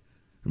family.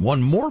 And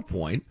one more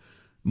point,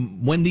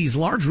 when these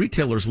large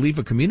retailers leave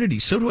a community,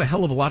 so do a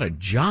hell of a lot of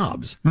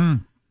jobs.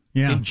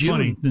 Yeah, in June,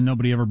 funny that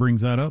nobody ever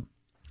brings that up.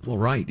 Well,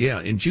 right,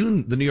 yeah. In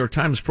June, the New York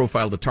Times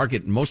profiled a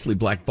Target mostly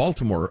black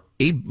Baltimore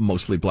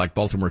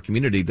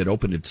community that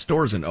opened its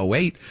stores in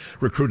 2008,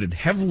 recruited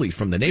heavily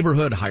from the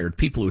neighborhood, hired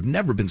people who'd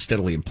never been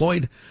steadily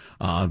employed.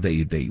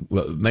 They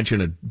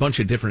mentioned a bunch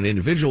of different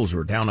individuals who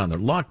were down on their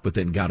luck, but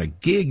then got a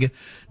gig.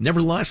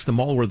 Nevertheless, the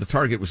mall where the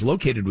Target was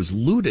located was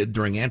looted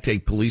during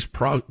anti-police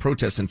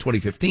protests in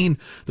 2015.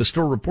 The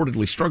store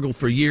reportedly struggled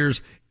for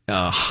years,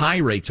 high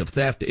rates of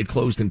theft. It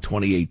closed in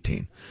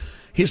 2018.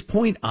 His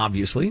point,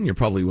 obviously, and you're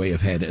probably way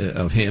ahead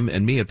of him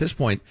and me at this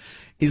point,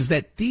 is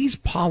that these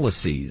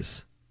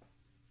policies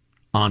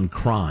on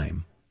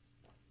crime,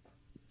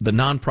 the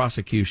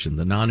non-prosecution,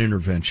 the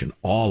non-intervention,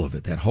 all of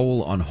it, that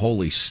whole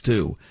unholy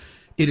stew,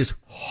 it is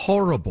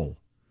horrible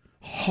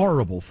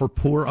for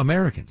poor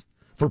Americans,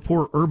 for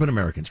poor urban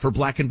Americans, for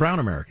black and brown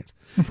Americans.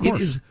 It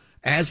is,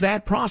 as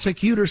that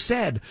prosecutor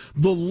said,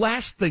 the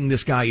last thing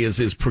this guy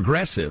is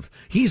progressive.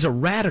 He's a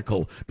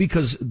radical,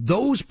 because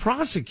those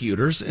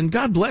prosecutors, and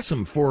God bless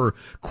them for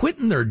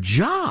quitting their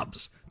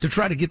jobs to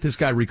try to get this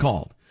guy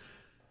recalled,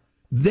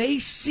 they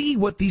see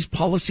what these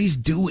policies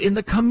do in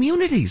the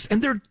communities, and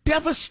they're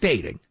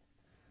devastating.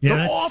 Yeah,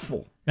 they're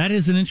awful. That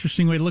is an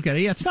interesting way to look at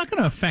it. Yeah, it's not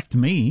going to affect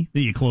me that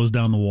you close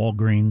down the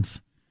Walgreens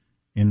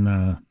in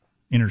the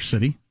inner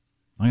city.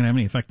 Not going to have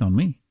any effect on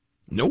me.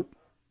 Nope.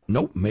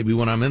 Maybe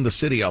when I'm in the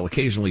city, I'll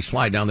occasionally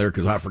slide down there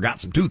because I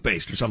forgot some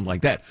toothpaste or something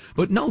like that.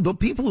 But no, the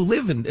people who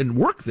live and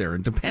work there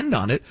and depend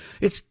on it,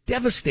 it's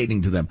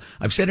devastating to them.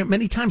 I've said it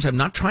many times. I'm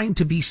not trying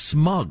to be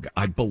smug.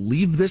 I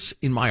believe this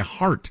in my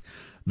heart.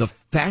 The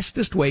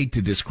fastest way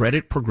to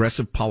discredit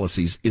progressive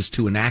policies is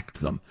to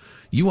enact them.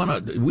 You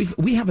want to?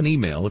 We have an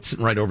email. It's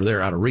sitting right over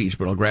there, out of reach,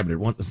 but I'll grab it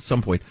at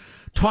some point.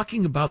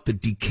 Talking about the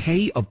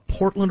decay of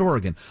Portland,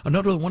 Oregon,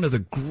 another one of the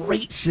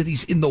great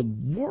cities in the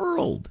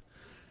world,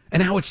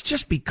 and how it's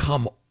just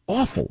become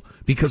awful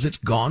because it's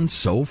gone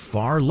so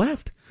far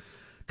left.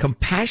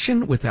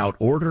 Compassion without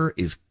order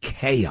is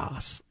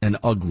chaos and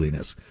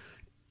ugliness.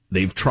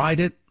 They've tried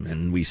it,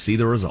 and we see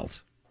the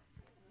results.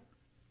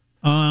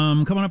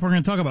 Coming up, we're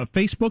going to talk about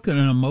Facebook and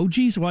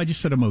emojis. Well, I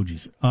just said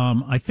emojis.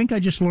 I think I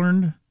just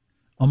learned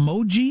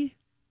emoji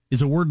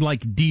is a word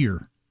like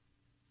deer.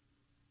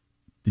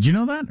 Did you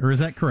know that, or is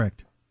that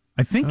correct?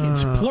 I think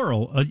it's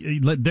plural.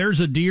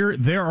 There's a deer.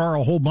 There are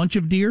a whole bunch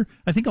of deer.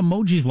 I think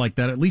emojis like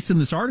that, at least in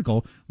this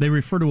article, they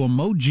refer to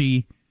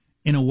emoji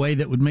in a way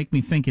that would make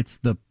me think it's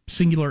the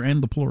singular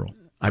and the plural.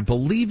 I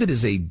believe it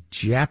is a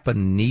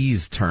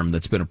Japanese term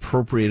that's been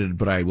appropriated,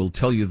 but I will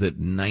tell you that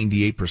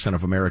 98%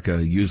 of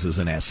America uses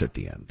an S at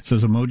the end. It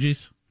says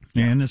emojis?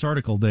 Yeah, in this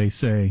article, they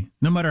say,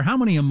 no matter how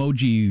many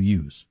emoji you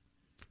use.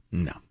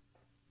 No,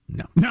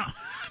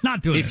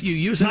 not doing it. If you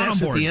use an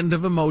S at the end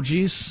of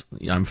emojis,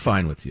 I'm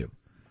fine with you.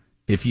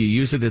 If you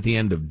use it at the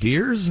end of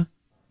deers,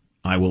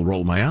 I will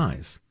roll my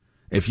eyes.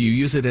 If you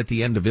use it at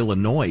the end of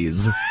Illinois,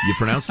 you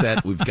pronounce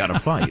that, we've got to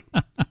fight.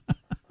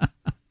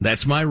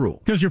 That's my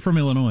rule. Because you're from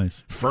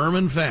Illinois. Firm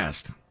and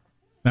fast.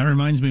 That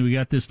reminds me, we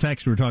got this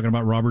text. We were talking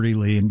about Robert E.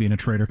 Lee and being a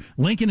traitor.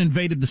 Lincoln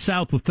invaded the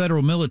South with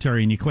federal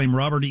military, and you claim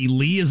Robert E.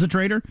 Lee is a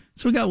traitor?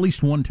 So we got at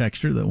least one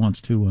texter that wants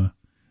to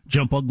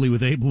jump ugly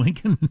with Abe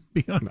Lincoln.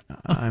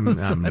 I'm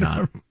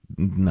not.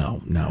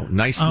 No.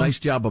 Nice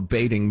job of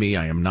baiting me.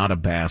 I am not a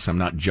bass. I'm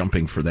not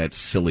jumping for that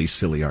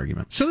silly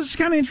argument. So this is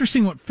kind of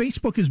interesting what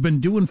Facebook has been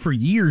doing for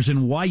years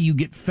and why you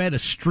get fed a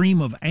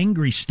stream of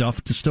angry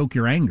stuff to stoke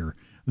your anger.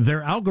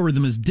 Their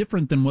algorithm is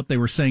different than what they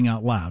were saying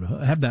out loud.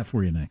 I have that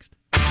for you next.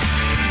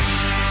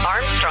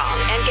 Armstrong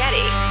and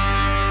Getty.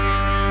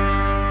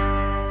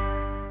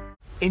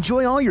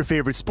 Enjoy all your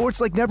favorite sports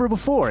like never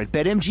before at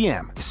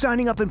BetMGM.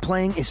 Signing up and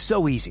playing is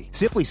so easy.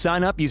 Simply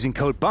sign up using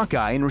code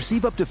Buckeye and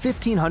receive up to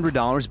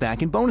 $1,500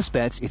 back in bonus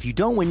bets if you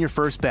don't win your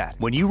first bet.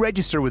 When you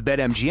register with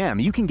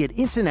BetMGM, you can get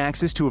instant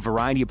access to a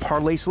variety of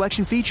parlay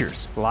selection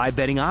features, live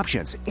betting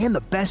options, and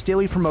the best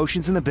daily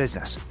promotions in the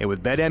business. And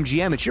with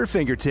BetMGM at your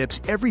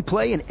fingertips, every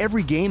play and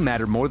every game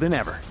matter more than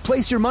ever.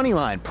 Place your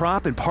moneyline,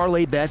 prop, and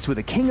parlay bets with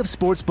the king of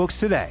sportsbooks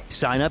today.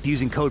 Sign up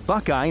using code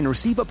Buckeye and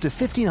receive up to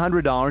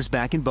 $1,500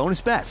 back in bonus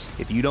bets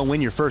if you don't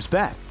win your first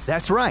bet.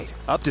 That's right,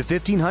 up to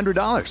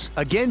 $1,500.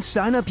 Again,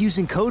 sign up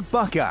using code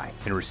Buckeye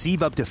and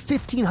receive up to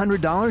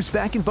 $1,500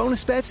 back in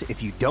bonus bets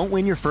if you don't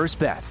win your first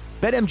bet.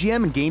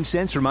 BetMGM and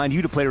GameSense remind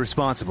you to play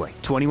responsibly.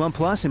 21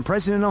 plus and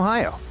present in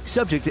Ohio.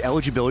 Subject to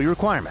eligibility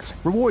requirements.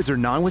 Rewards are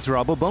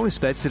non-withdrawable bonus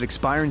bets that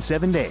expire in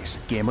 7 days.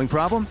 Gambling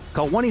problem?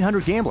 Call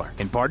 1-800-GAMBLER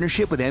in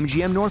partnership with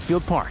MGM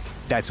Northfield Park.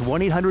 That's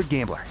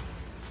 1-800-GAMBLER.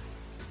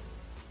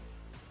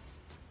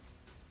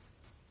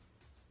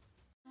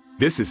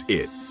 This is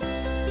it.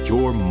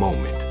 Your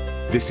moment.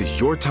 This is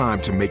your time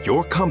to make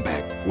your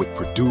comeback with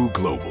Purdue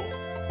Global.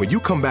 When you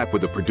come back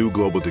with a Purdue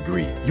Global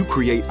degree, you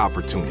create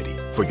opportunity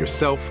for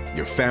yourself,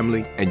 your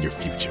family, and your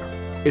future.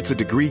 It's a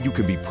degree you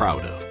can be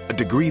proud of, a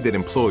degree that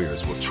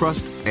employers will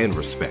trust and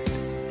respect.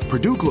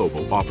 Purdue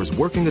Global offers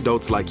working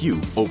adults like you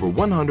over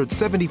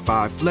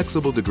 175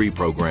 flexible degree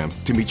programs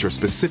to meet your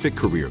specific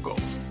career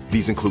goals.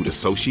 These include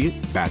associate,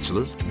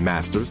 bachelor's,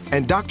 master's,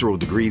 and doctoral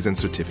degrees and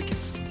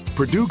certificates.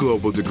 Purdue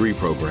Global degree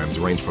programs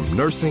range from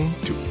nursing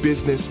to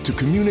business to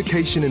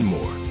communication and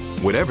more.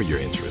 Whatever your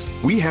interest,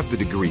 we have the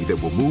degree that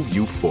will move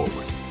you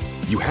forward.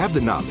 You have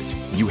the knowledge,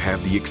 you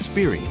have the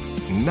experience.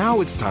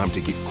 Now it's time to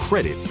get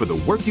credit for the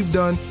work you've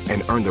done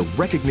and earn the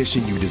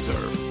recognition you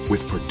deserve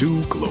with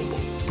Purdue Global,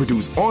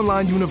 Purdue's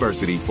online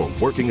university for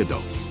working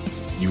adults.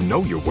 You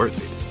know you're worth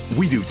it.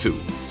 We do too.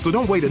 So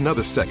don't wait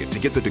another second to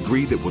get the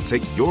degree that will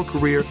take your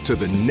career to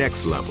the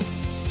next level.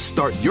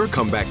 Start your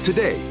comeback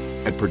today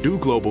at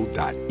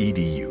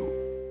purdueglobal.edu.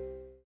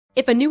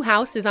 If a new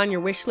house is on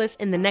your wish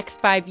list in the next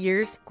 5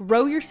 years,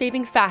 grow your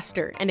savings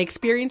faster and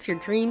experience your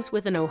dreams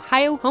with an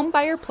Ohio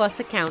Homebuyer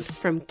Plus account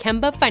from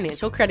Kemba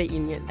Financial Credit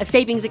Union. A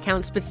savings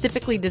account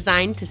specifically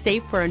designed to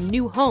save for a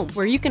new home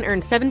where you can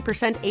earn 7%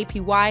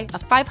 APY,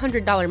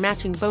 a $500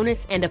 matching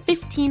bonus, and a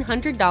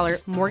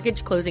 $1,500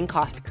 mortgage closing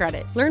cost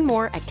credit. Learn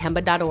more at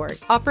Kemba.org.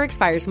 Offer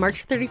expires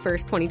March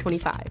 31st,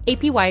 2025.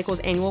 APY equals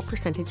annual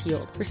percentage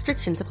yield.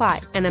 Restrictions apply.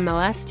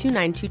 NMLS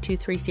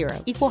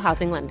 292230. Equal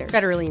housing lender.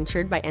 Federally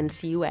insured by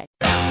NCUA. The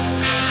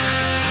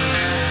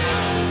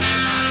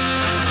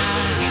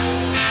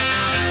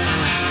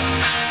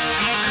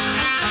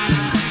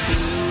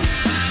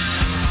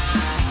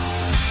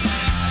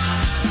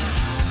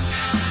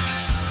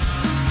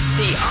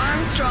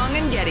Armstrong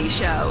and Getty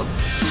Show.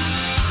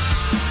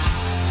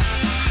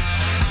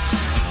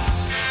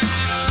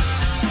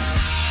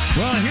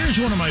 Well, here's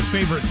one of my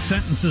favorite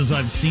sentences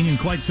I've seen in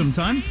quite some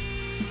time.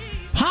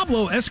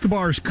 Pablo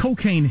Escobar's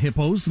cocaine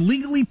hippos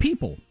legally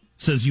people,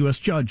 says U.S.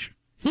 judge.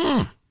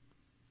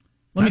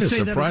 That is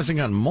surprising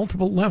on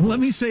multiple levels.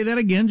 Let me say that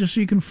again, just so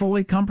you can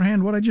fully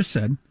comprehend what I just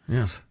said.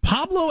 Yes.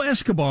 Pablo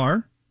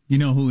Escobar, you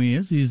know who he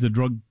is. He's the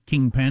drug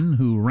kingpin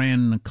who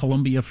ran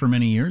Colombia for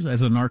many years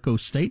as a narco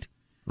state.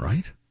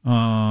 Right.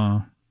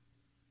 Killed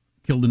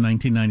in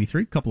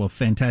 1993. A couple of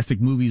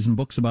fantastic movies and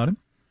books about him.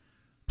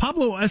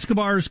 Pablo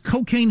Escobar's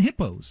cocaine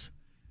hippos.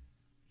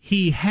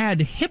 He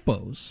had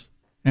hippos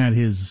at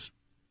his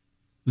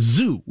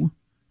zoo.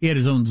 He had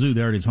his own zoo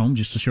there at his home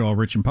just to show how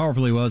rich and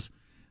powerful he was.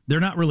 They're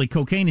not really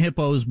cocaine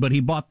hippos, but he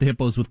bought the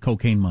hippos with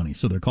cocaine money,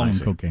 so they're calling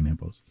them cocaine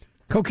hippos.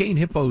 Cocaine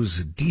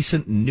Hippos,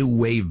 decent new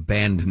wave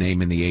band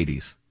name in the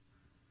 80s.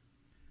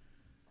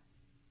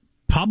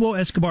 Pablo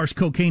Escobar's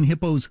cocaine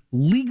hippos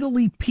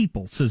legally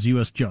people, says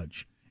U.S.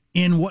 judge.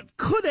 In what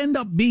could end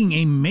up being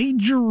a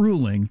major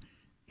ruling,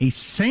 a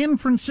San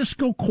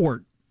Francisco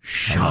court,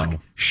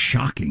 shocking,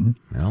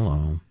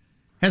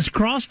 has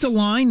crossed a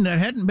line that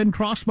hadn't been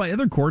crossed by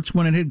other courts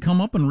when it had come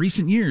up in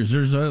recent years.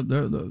 There's a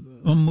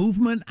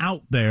movement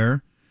out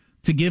there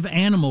to give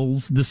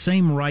animals the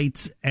same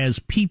rights as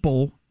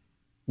people,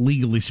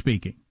 legally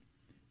speaking.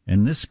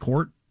 And this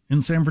court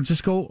in San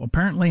Francisco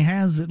apparently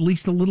has at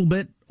least a little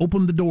bit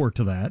opened the door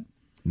to that.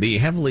 The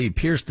heavily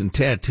pierced and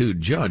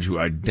tattooed judge who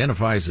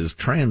identifies as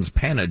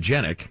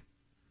transpanogenic.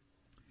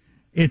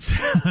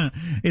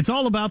 It's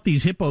all about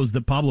these hippos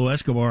that Pablo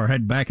Escobar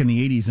had back in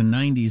the 80s and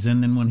 90s,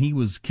 and then when he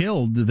was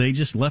killed, they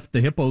just left the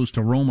hippos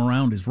to roam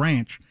around his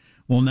ranch.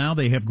 Well, now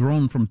they have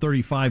grown from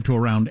 35 to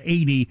around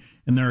 80,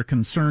 and there are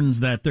concerns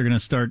that they're going to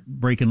start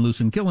breaking loose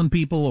and killing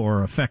people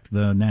or affect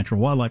the natural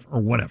wildlife or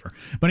whatever.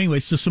 But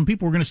anyway, so some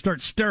people were going to start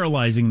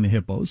sterilizing the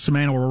hippos. Some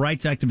animal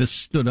rights activists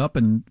stood up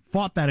and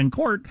fought that in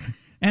court,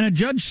 and a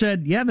judge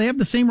said, yeah, they have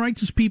the same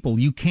rights as people.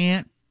 You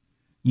can't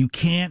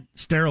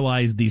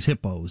sterilize these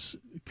hippos,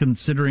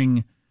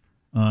 considering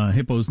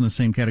hippos in the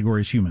same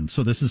category as humans.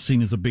 So this is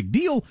seen as a big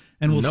deal,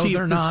 and we'll see. No,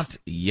 they're not.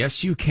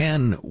 Yes, you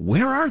can.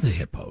 Where are the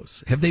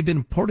hippos? Have they been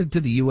imported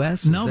to the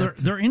U.S.? No,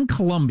 they're in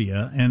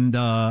Colombia, and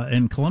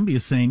Colombia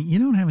is saying, you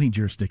don't have any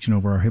jurisdiction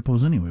over our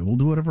hippos anyway. We'll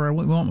do whatever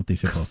we want with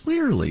these hippos.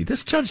 Clearly,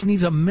 this judge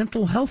needs a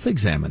mental health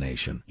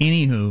examination.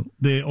 Anywho,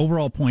 the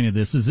overall point of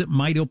this is it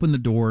might open the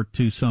door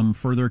to some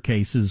further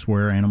cases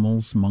where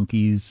animals,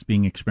 monkeys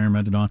being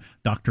experimented on,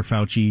 Dr.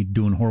 Fauci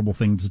doing horrible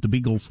things to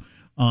beagles,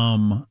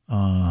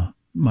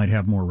 might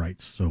have more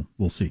rights. So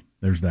we'll see.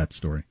 There's that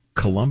story.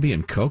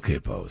 Colombian coke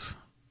hippos.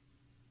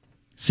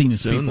 Seen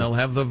as soon people. They'll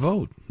have the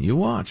vote. You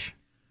watch.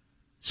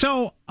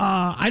 So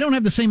I don't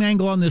have the same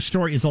angle on this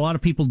story as a lot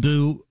of people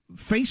do.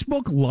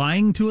 Facebook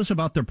lying to us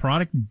about their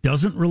product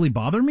doesn't really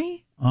bother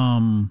me.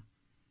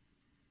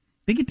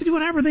 They get to do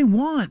whatever they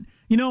want.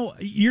 You know,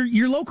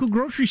 your local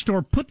grocery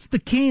store puts the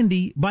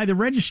candy by the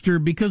register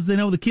because they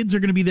know the kids are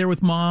going to be there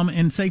with mom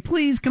and say,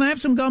 please, can I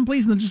have some gum,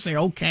 please? And they'll just say,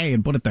 okay,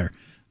 and put it there.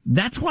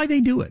 That's why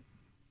they do it.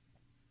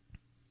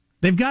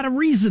 They've got a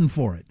reason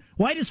for it.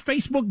 Why does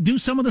Facebook do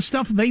some of the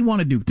stuff they want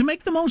to do? To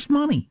make the most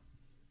money.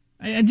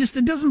 It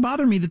doesn't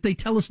bother me that they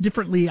tell us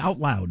differently out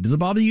loud. Does it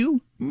bother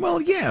you?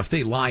 Well, yeah, if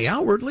they lie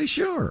outwardly,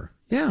 sure.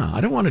 Yeah,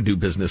 I don't want to do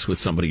business with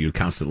somebody who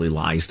constantly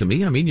lies to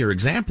me. I mean, your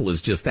example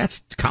is just, that's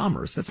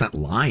commerce. That's not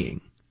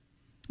lying.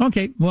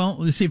 Okay, well,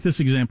 let's see if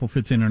this example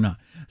fits in or not.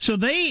 So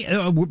they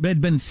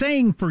had been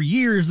saying for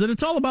years that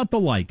it's all about the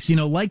likes. You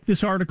know, like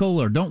this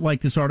article or don't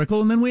like this article,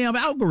 and then we have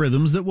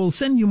algorithms that will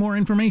send you more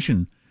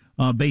information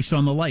based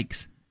on the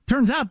likes.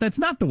 Turns out that's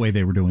not the way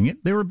they were doing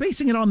it. They were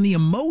basing it on the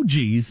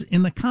emojis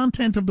in the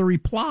content of the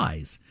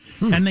replies.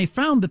 And they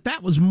found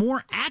that was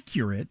more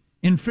accurate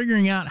in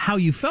figuring out how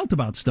you felt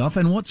about stuff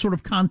and what sort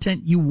of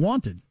content you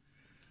wanted.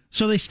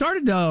 So they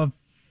started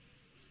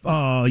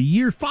 5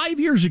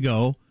 years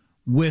ago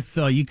with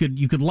you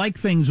could like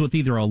things with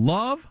either a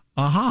love,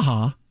 a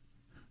haha,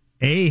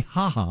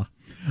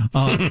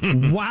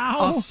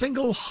 wow, a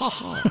single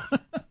haha,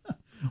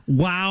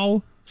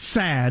 wow,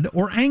 sad,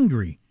 or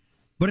angry.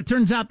 But it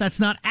turns out that's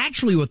not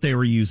actually what they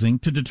were using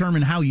to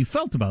determine how you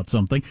felt about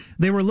something.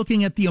 They were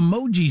looking at the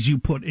emojis you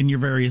put in your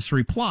various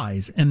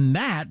replies, and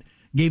that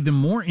gave them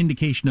more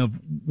indication of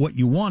what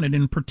you wanted.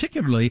 And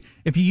particularly,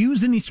 if you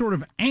used any sort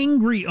of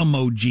angry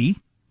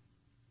emoji,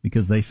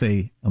 because they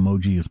say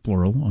emoji is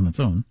plural on its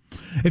own.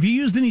 If you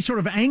used any sort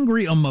of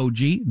angry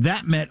emoji,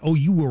 that meant, oh,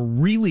 you were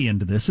really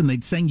into this, and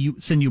they'd send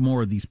you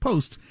more of these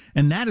posts.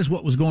 And that is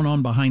what was going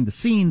on behind the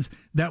scenes.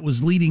 That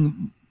was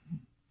leading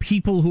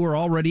people who are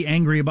already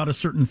angry about a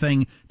certain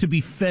thing to be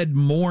fed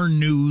more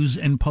news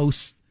and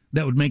posts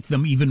that would make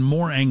them even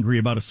more angry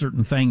about a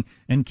certain thing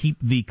and keep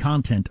the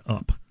content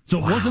up. So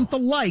it wasn't the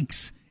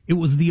likes, it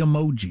was the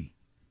emoji.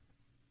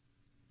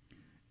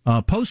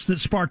 Posts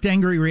that sparked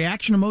angry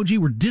reaction emoji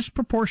were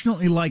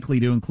disproportionately likely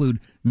to include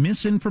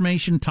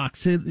misinformation,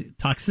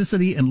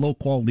 toxicity, and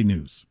low-quality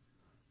news,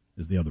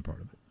 is the other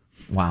part of it.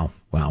 Wow.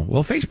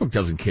 Well, Facebook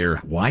doesn't care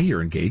why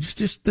you're engaged,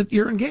 just that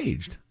you're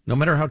engaged, no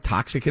matter how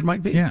toxic it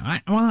might be. Yeah,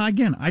 I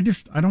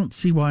don't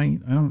see why,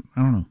 I don't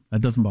know.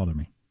 That doesn't bother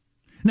me.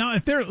 Now,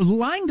 if they're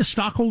lying to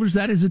stockholders,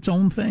 that is its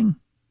own thing.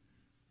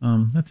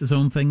 That's its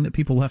own thing that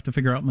people have to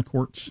figure out in the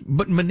courts.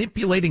 But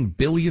manipulating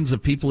billions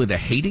of people into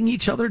hating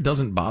each other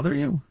doesn't bother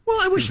you?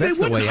 Well, I wish they would. That's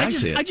the way I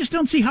see it. I just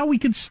don't see how we're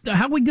going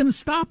to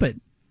stop it.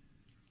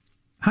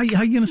 How are you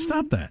going to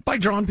stop that? By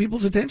drawing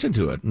people's attention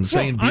to it and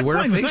saying, beware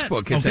of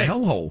Facebook. It's a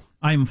hellhole.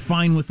 I'm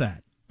fine with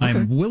that. Okay.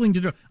 I'm willing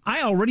to do.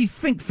 I already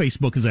think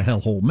Facebook is a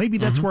hellhole. Maybe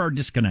that's where our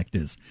disconnect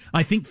is.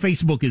 I think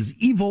Facebook is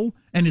evil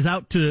and is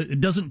out to,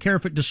 doesn't care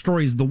if it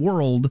destroys the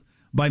world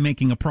by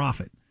making a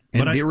profit.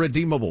 And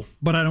irredeemable.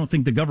 But I don't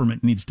think the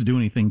government needs to do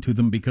anything to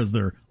them because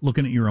they're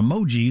looking at your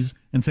emojis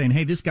and saying,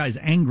 hey, this guy's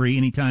angry.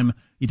 Anytime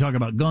you talk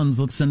about guns,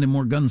 let's send him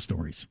more gun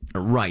stories.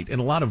 Right. And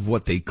a lot of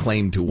what they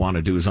claim to want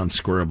to do is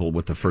unsquareable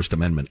with the First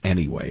Amendment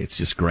anyway. It's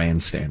just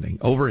grandstanding.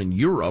 Over in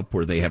Europe,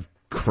 where they have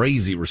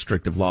crazy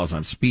restrictive laws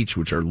on speech,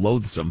 which are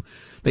loathsome,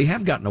 they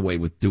have gotten away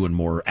with doing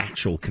more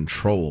actual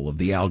control of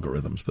the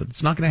algorithms, but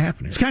it's not going to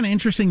happen here. It's kind of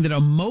interesting that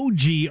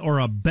emoji are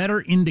a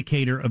better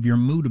indicator of your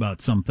mood about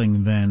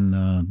something than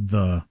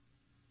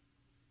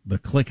the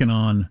clicking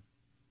on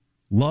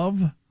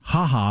love,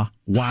 haha,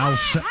 wow.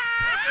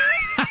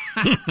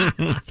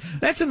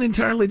 That's an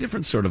entirely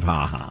different sort of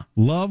haha.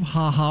 Love,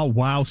 haha,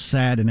 wow,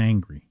 sad, and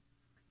angry.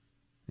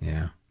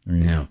 Yeah.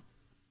 Yeah.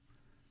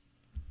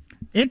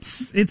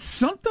 It's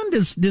something.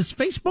 Does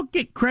Facebook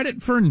get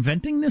credit for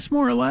inventing this,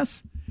 more or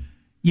less?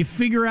 You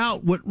figure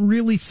out what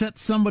really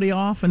sets somebody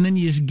off, and then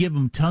you just give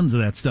them tons of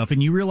that stuff,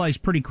 and you realize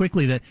pretty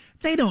quickly that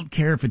they don't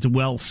care if it's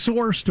well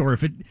sourced or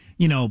if it,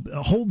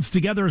 holds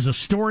together as a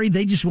story.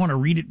 They just want to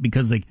read it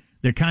because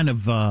they're kind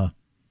of I'm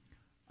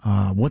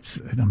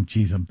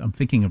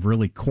thinking of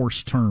really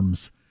coarse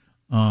terms.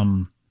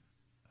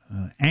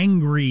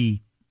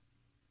 Angry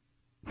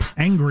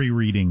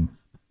reading,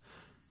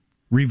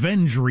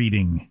 revenge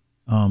reading.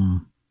 I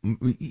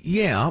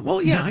get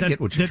what you're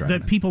trying to.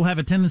 That people have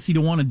a tendency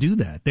to want to do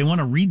that. They want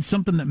to read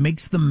something that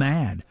makes them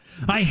mad.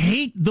 I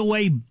hate the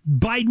way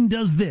Biden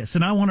does this,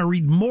 and I want to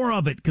read more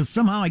of it because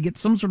somehow I get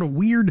some sort of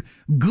weird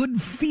good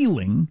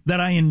feeling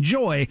that I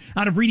enjoy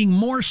out of reading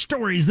more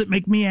stories that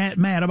make me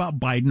mad about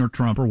Biden or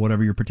Trump or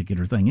whatever your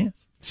particular thing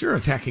is. Sure,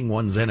 attacking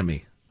one's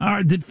enemy.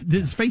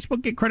 Does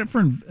Facebook get credit for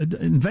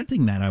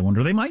inventing that, I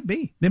wonder? They might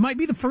be. They might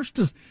be the first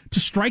to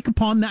strike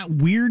upon that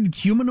weird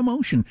human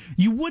emotion.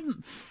 You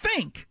wouldn't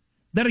think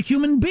that a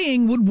human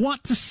being would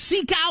want to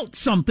seek out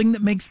something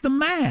that makes them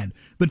mad.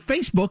 But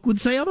Facebook would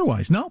say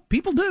otherwise. No,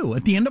 people do.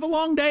 At the end of a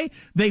long day,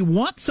 they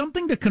want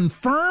something to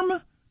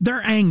confirm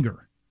their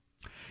anger.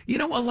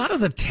 A lot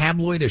of the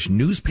tabloidish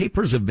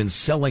newspapers have been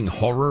selling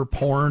horror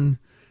porn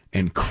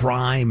and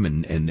crime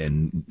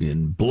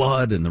and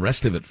blood and the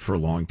rest of it for a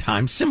long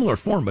time. Similar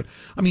form, but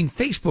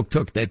Facebook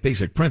took that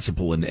basic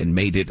principle and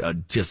made it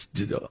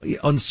just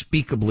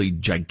unspeakably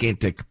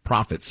gigantic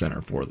profit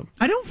center for them.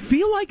 I don't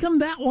feel like I'm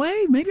that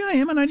way. Maybe I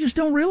am, and I just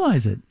don't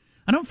realize it.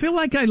 I don't feel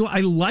like I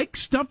like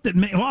stuff that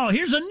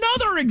here's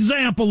another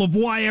example of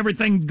why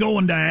everything's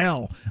going to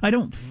hell. I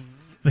don't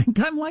think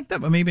I'm like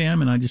that, but maybe I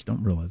am, and I just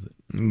don't realize it.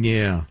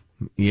 Yeah,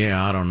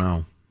 I don't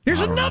know. Here's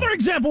another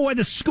example why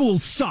the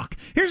schools suck.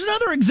 Here's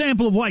another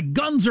example of why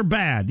guns are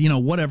bad.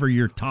 Whatever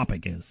your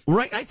topic is.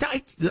 Right.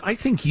 I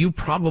think you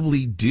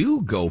probably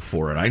do go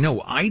for it. I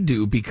know I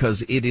do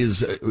because it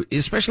is,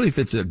 especially if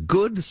it's a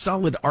good,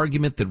 solid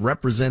argument that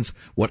represents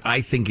what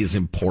I think is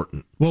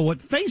important. Well, what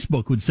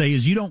Facebook would say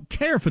is you don't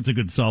care if it's a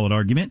good, solid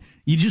argument.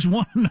 You just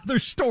want another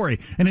story.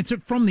 And it's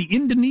from the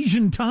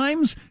Indonesian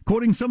Times,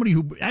 quoting somebody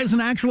who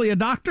isn't actually a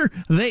doctor.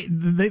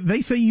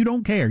 They say you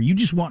don't care. You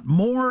just want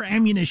more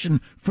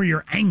ammunition for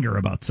your anger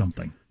about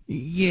something.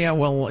 Yeah,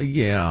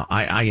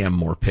 I am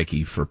more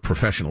picky for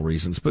professional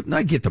reasons, but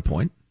I get the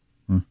point.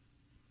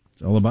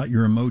 It's all about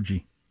your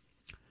emoji.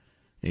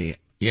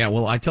 Yeah,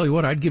 well, I tell you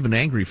what, I'd give an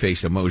angry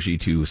face emoji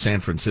to San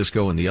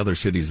Francisco and the other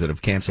cities that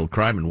have canceled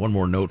crime. And one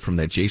more note from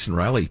that Jason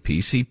Riley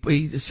piece. He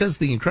says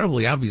the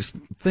incredibly obvious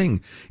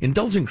thing.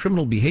 Indulging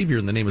criminal behavior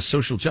in the name of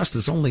social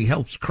justice only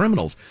helps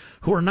criminals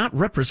who are not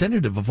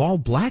representative of all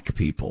black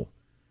people.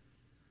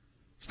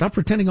 Stop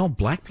pretending all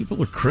black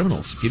people are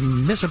criminals. If you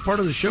miss a part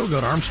of the show,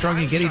 go to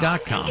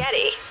ArmstrongandGetty.com.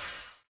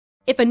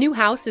 If a new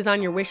house is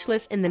on your wish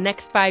list in the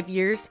next 5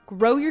 years,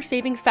 grow your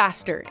savings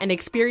faster and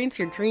experience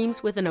your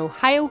dreams with an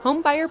Ohio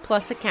Homebuyer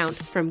Plus account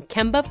from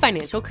Kemba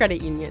Financial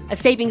Credit Union. A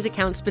savings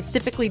account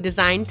specifically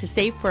designed to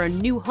save for a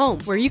new home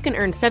where you can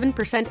earn 7%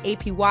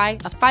 APY,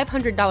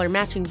 a $500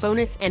 matching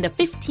bonus, and a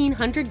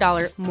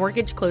 $1,500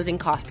 mortgage closing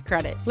cost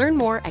credit. Learn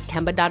more at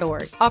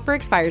Kemba.org. Offer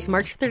expires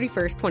March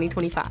 31st,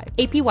 2025.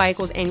 APY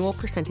equals annual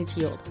percentage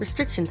yield.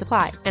 Restrictions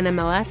apply.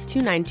 NMLS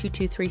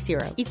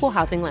 292230. Equal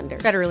housing lender.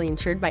 Federally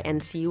insured by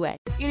NCUA.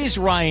 It is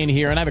Ryan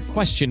here, and I have a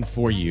question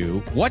for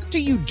you. What do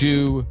you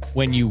do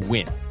when you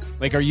win?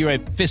 Like, are you a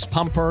fist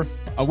pumper,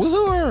 a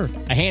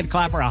woohooer, a hand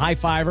clapper, a high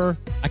fiver?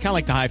 I kind of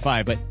like the high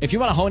five, but if you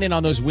want to hone in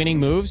on those winning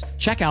moves,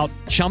 check out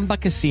Chumba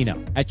Casino.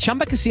 At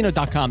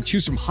ChumbaCasino.com,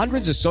 choose from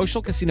hundreds of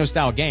social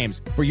casino-style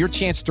games for your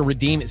chance to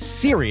redeem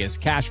serious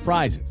cash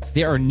prizes.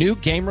 There are new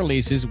game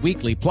releases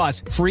weekly,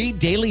 plus free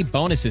daily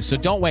bonuses, so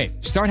don't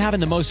wait. Start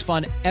having the most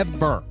fun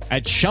ever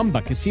at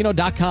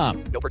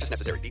ChumbaCasino.com. No purchase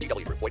necessary.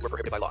 VGW. Void where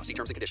prohibited by law. See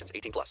terms and conditions.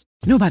 18+.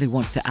 Nobody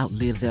wants to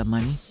outlive their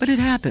money, but it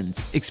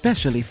happens,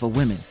 especially for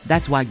women.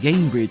 That's why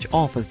GameBridge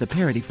offers the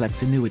Parity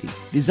Flex annuity,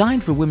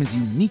 designed for women's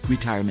unique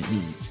retirement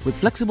needs. With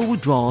flexible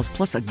withdrawals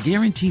plus a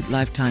guaranteed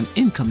lifetime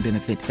income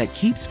benefit that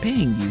keeps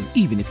paying you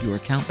even if your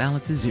account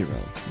balance is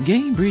zero.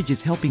 GameBridge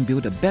is helping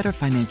build a better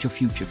financial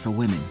future for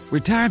women.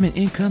 Retirement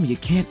income you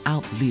can't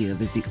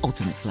outlive is the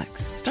ultimate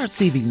flex. Start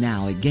saving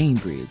now at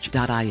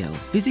GameBridge.io.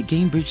 Visit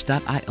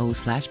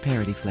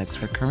GameBridge.io/ParityFlex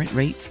for current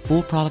rates,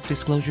 full product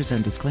disclosures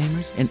and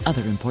disclaimers, and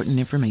other important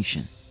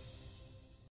information.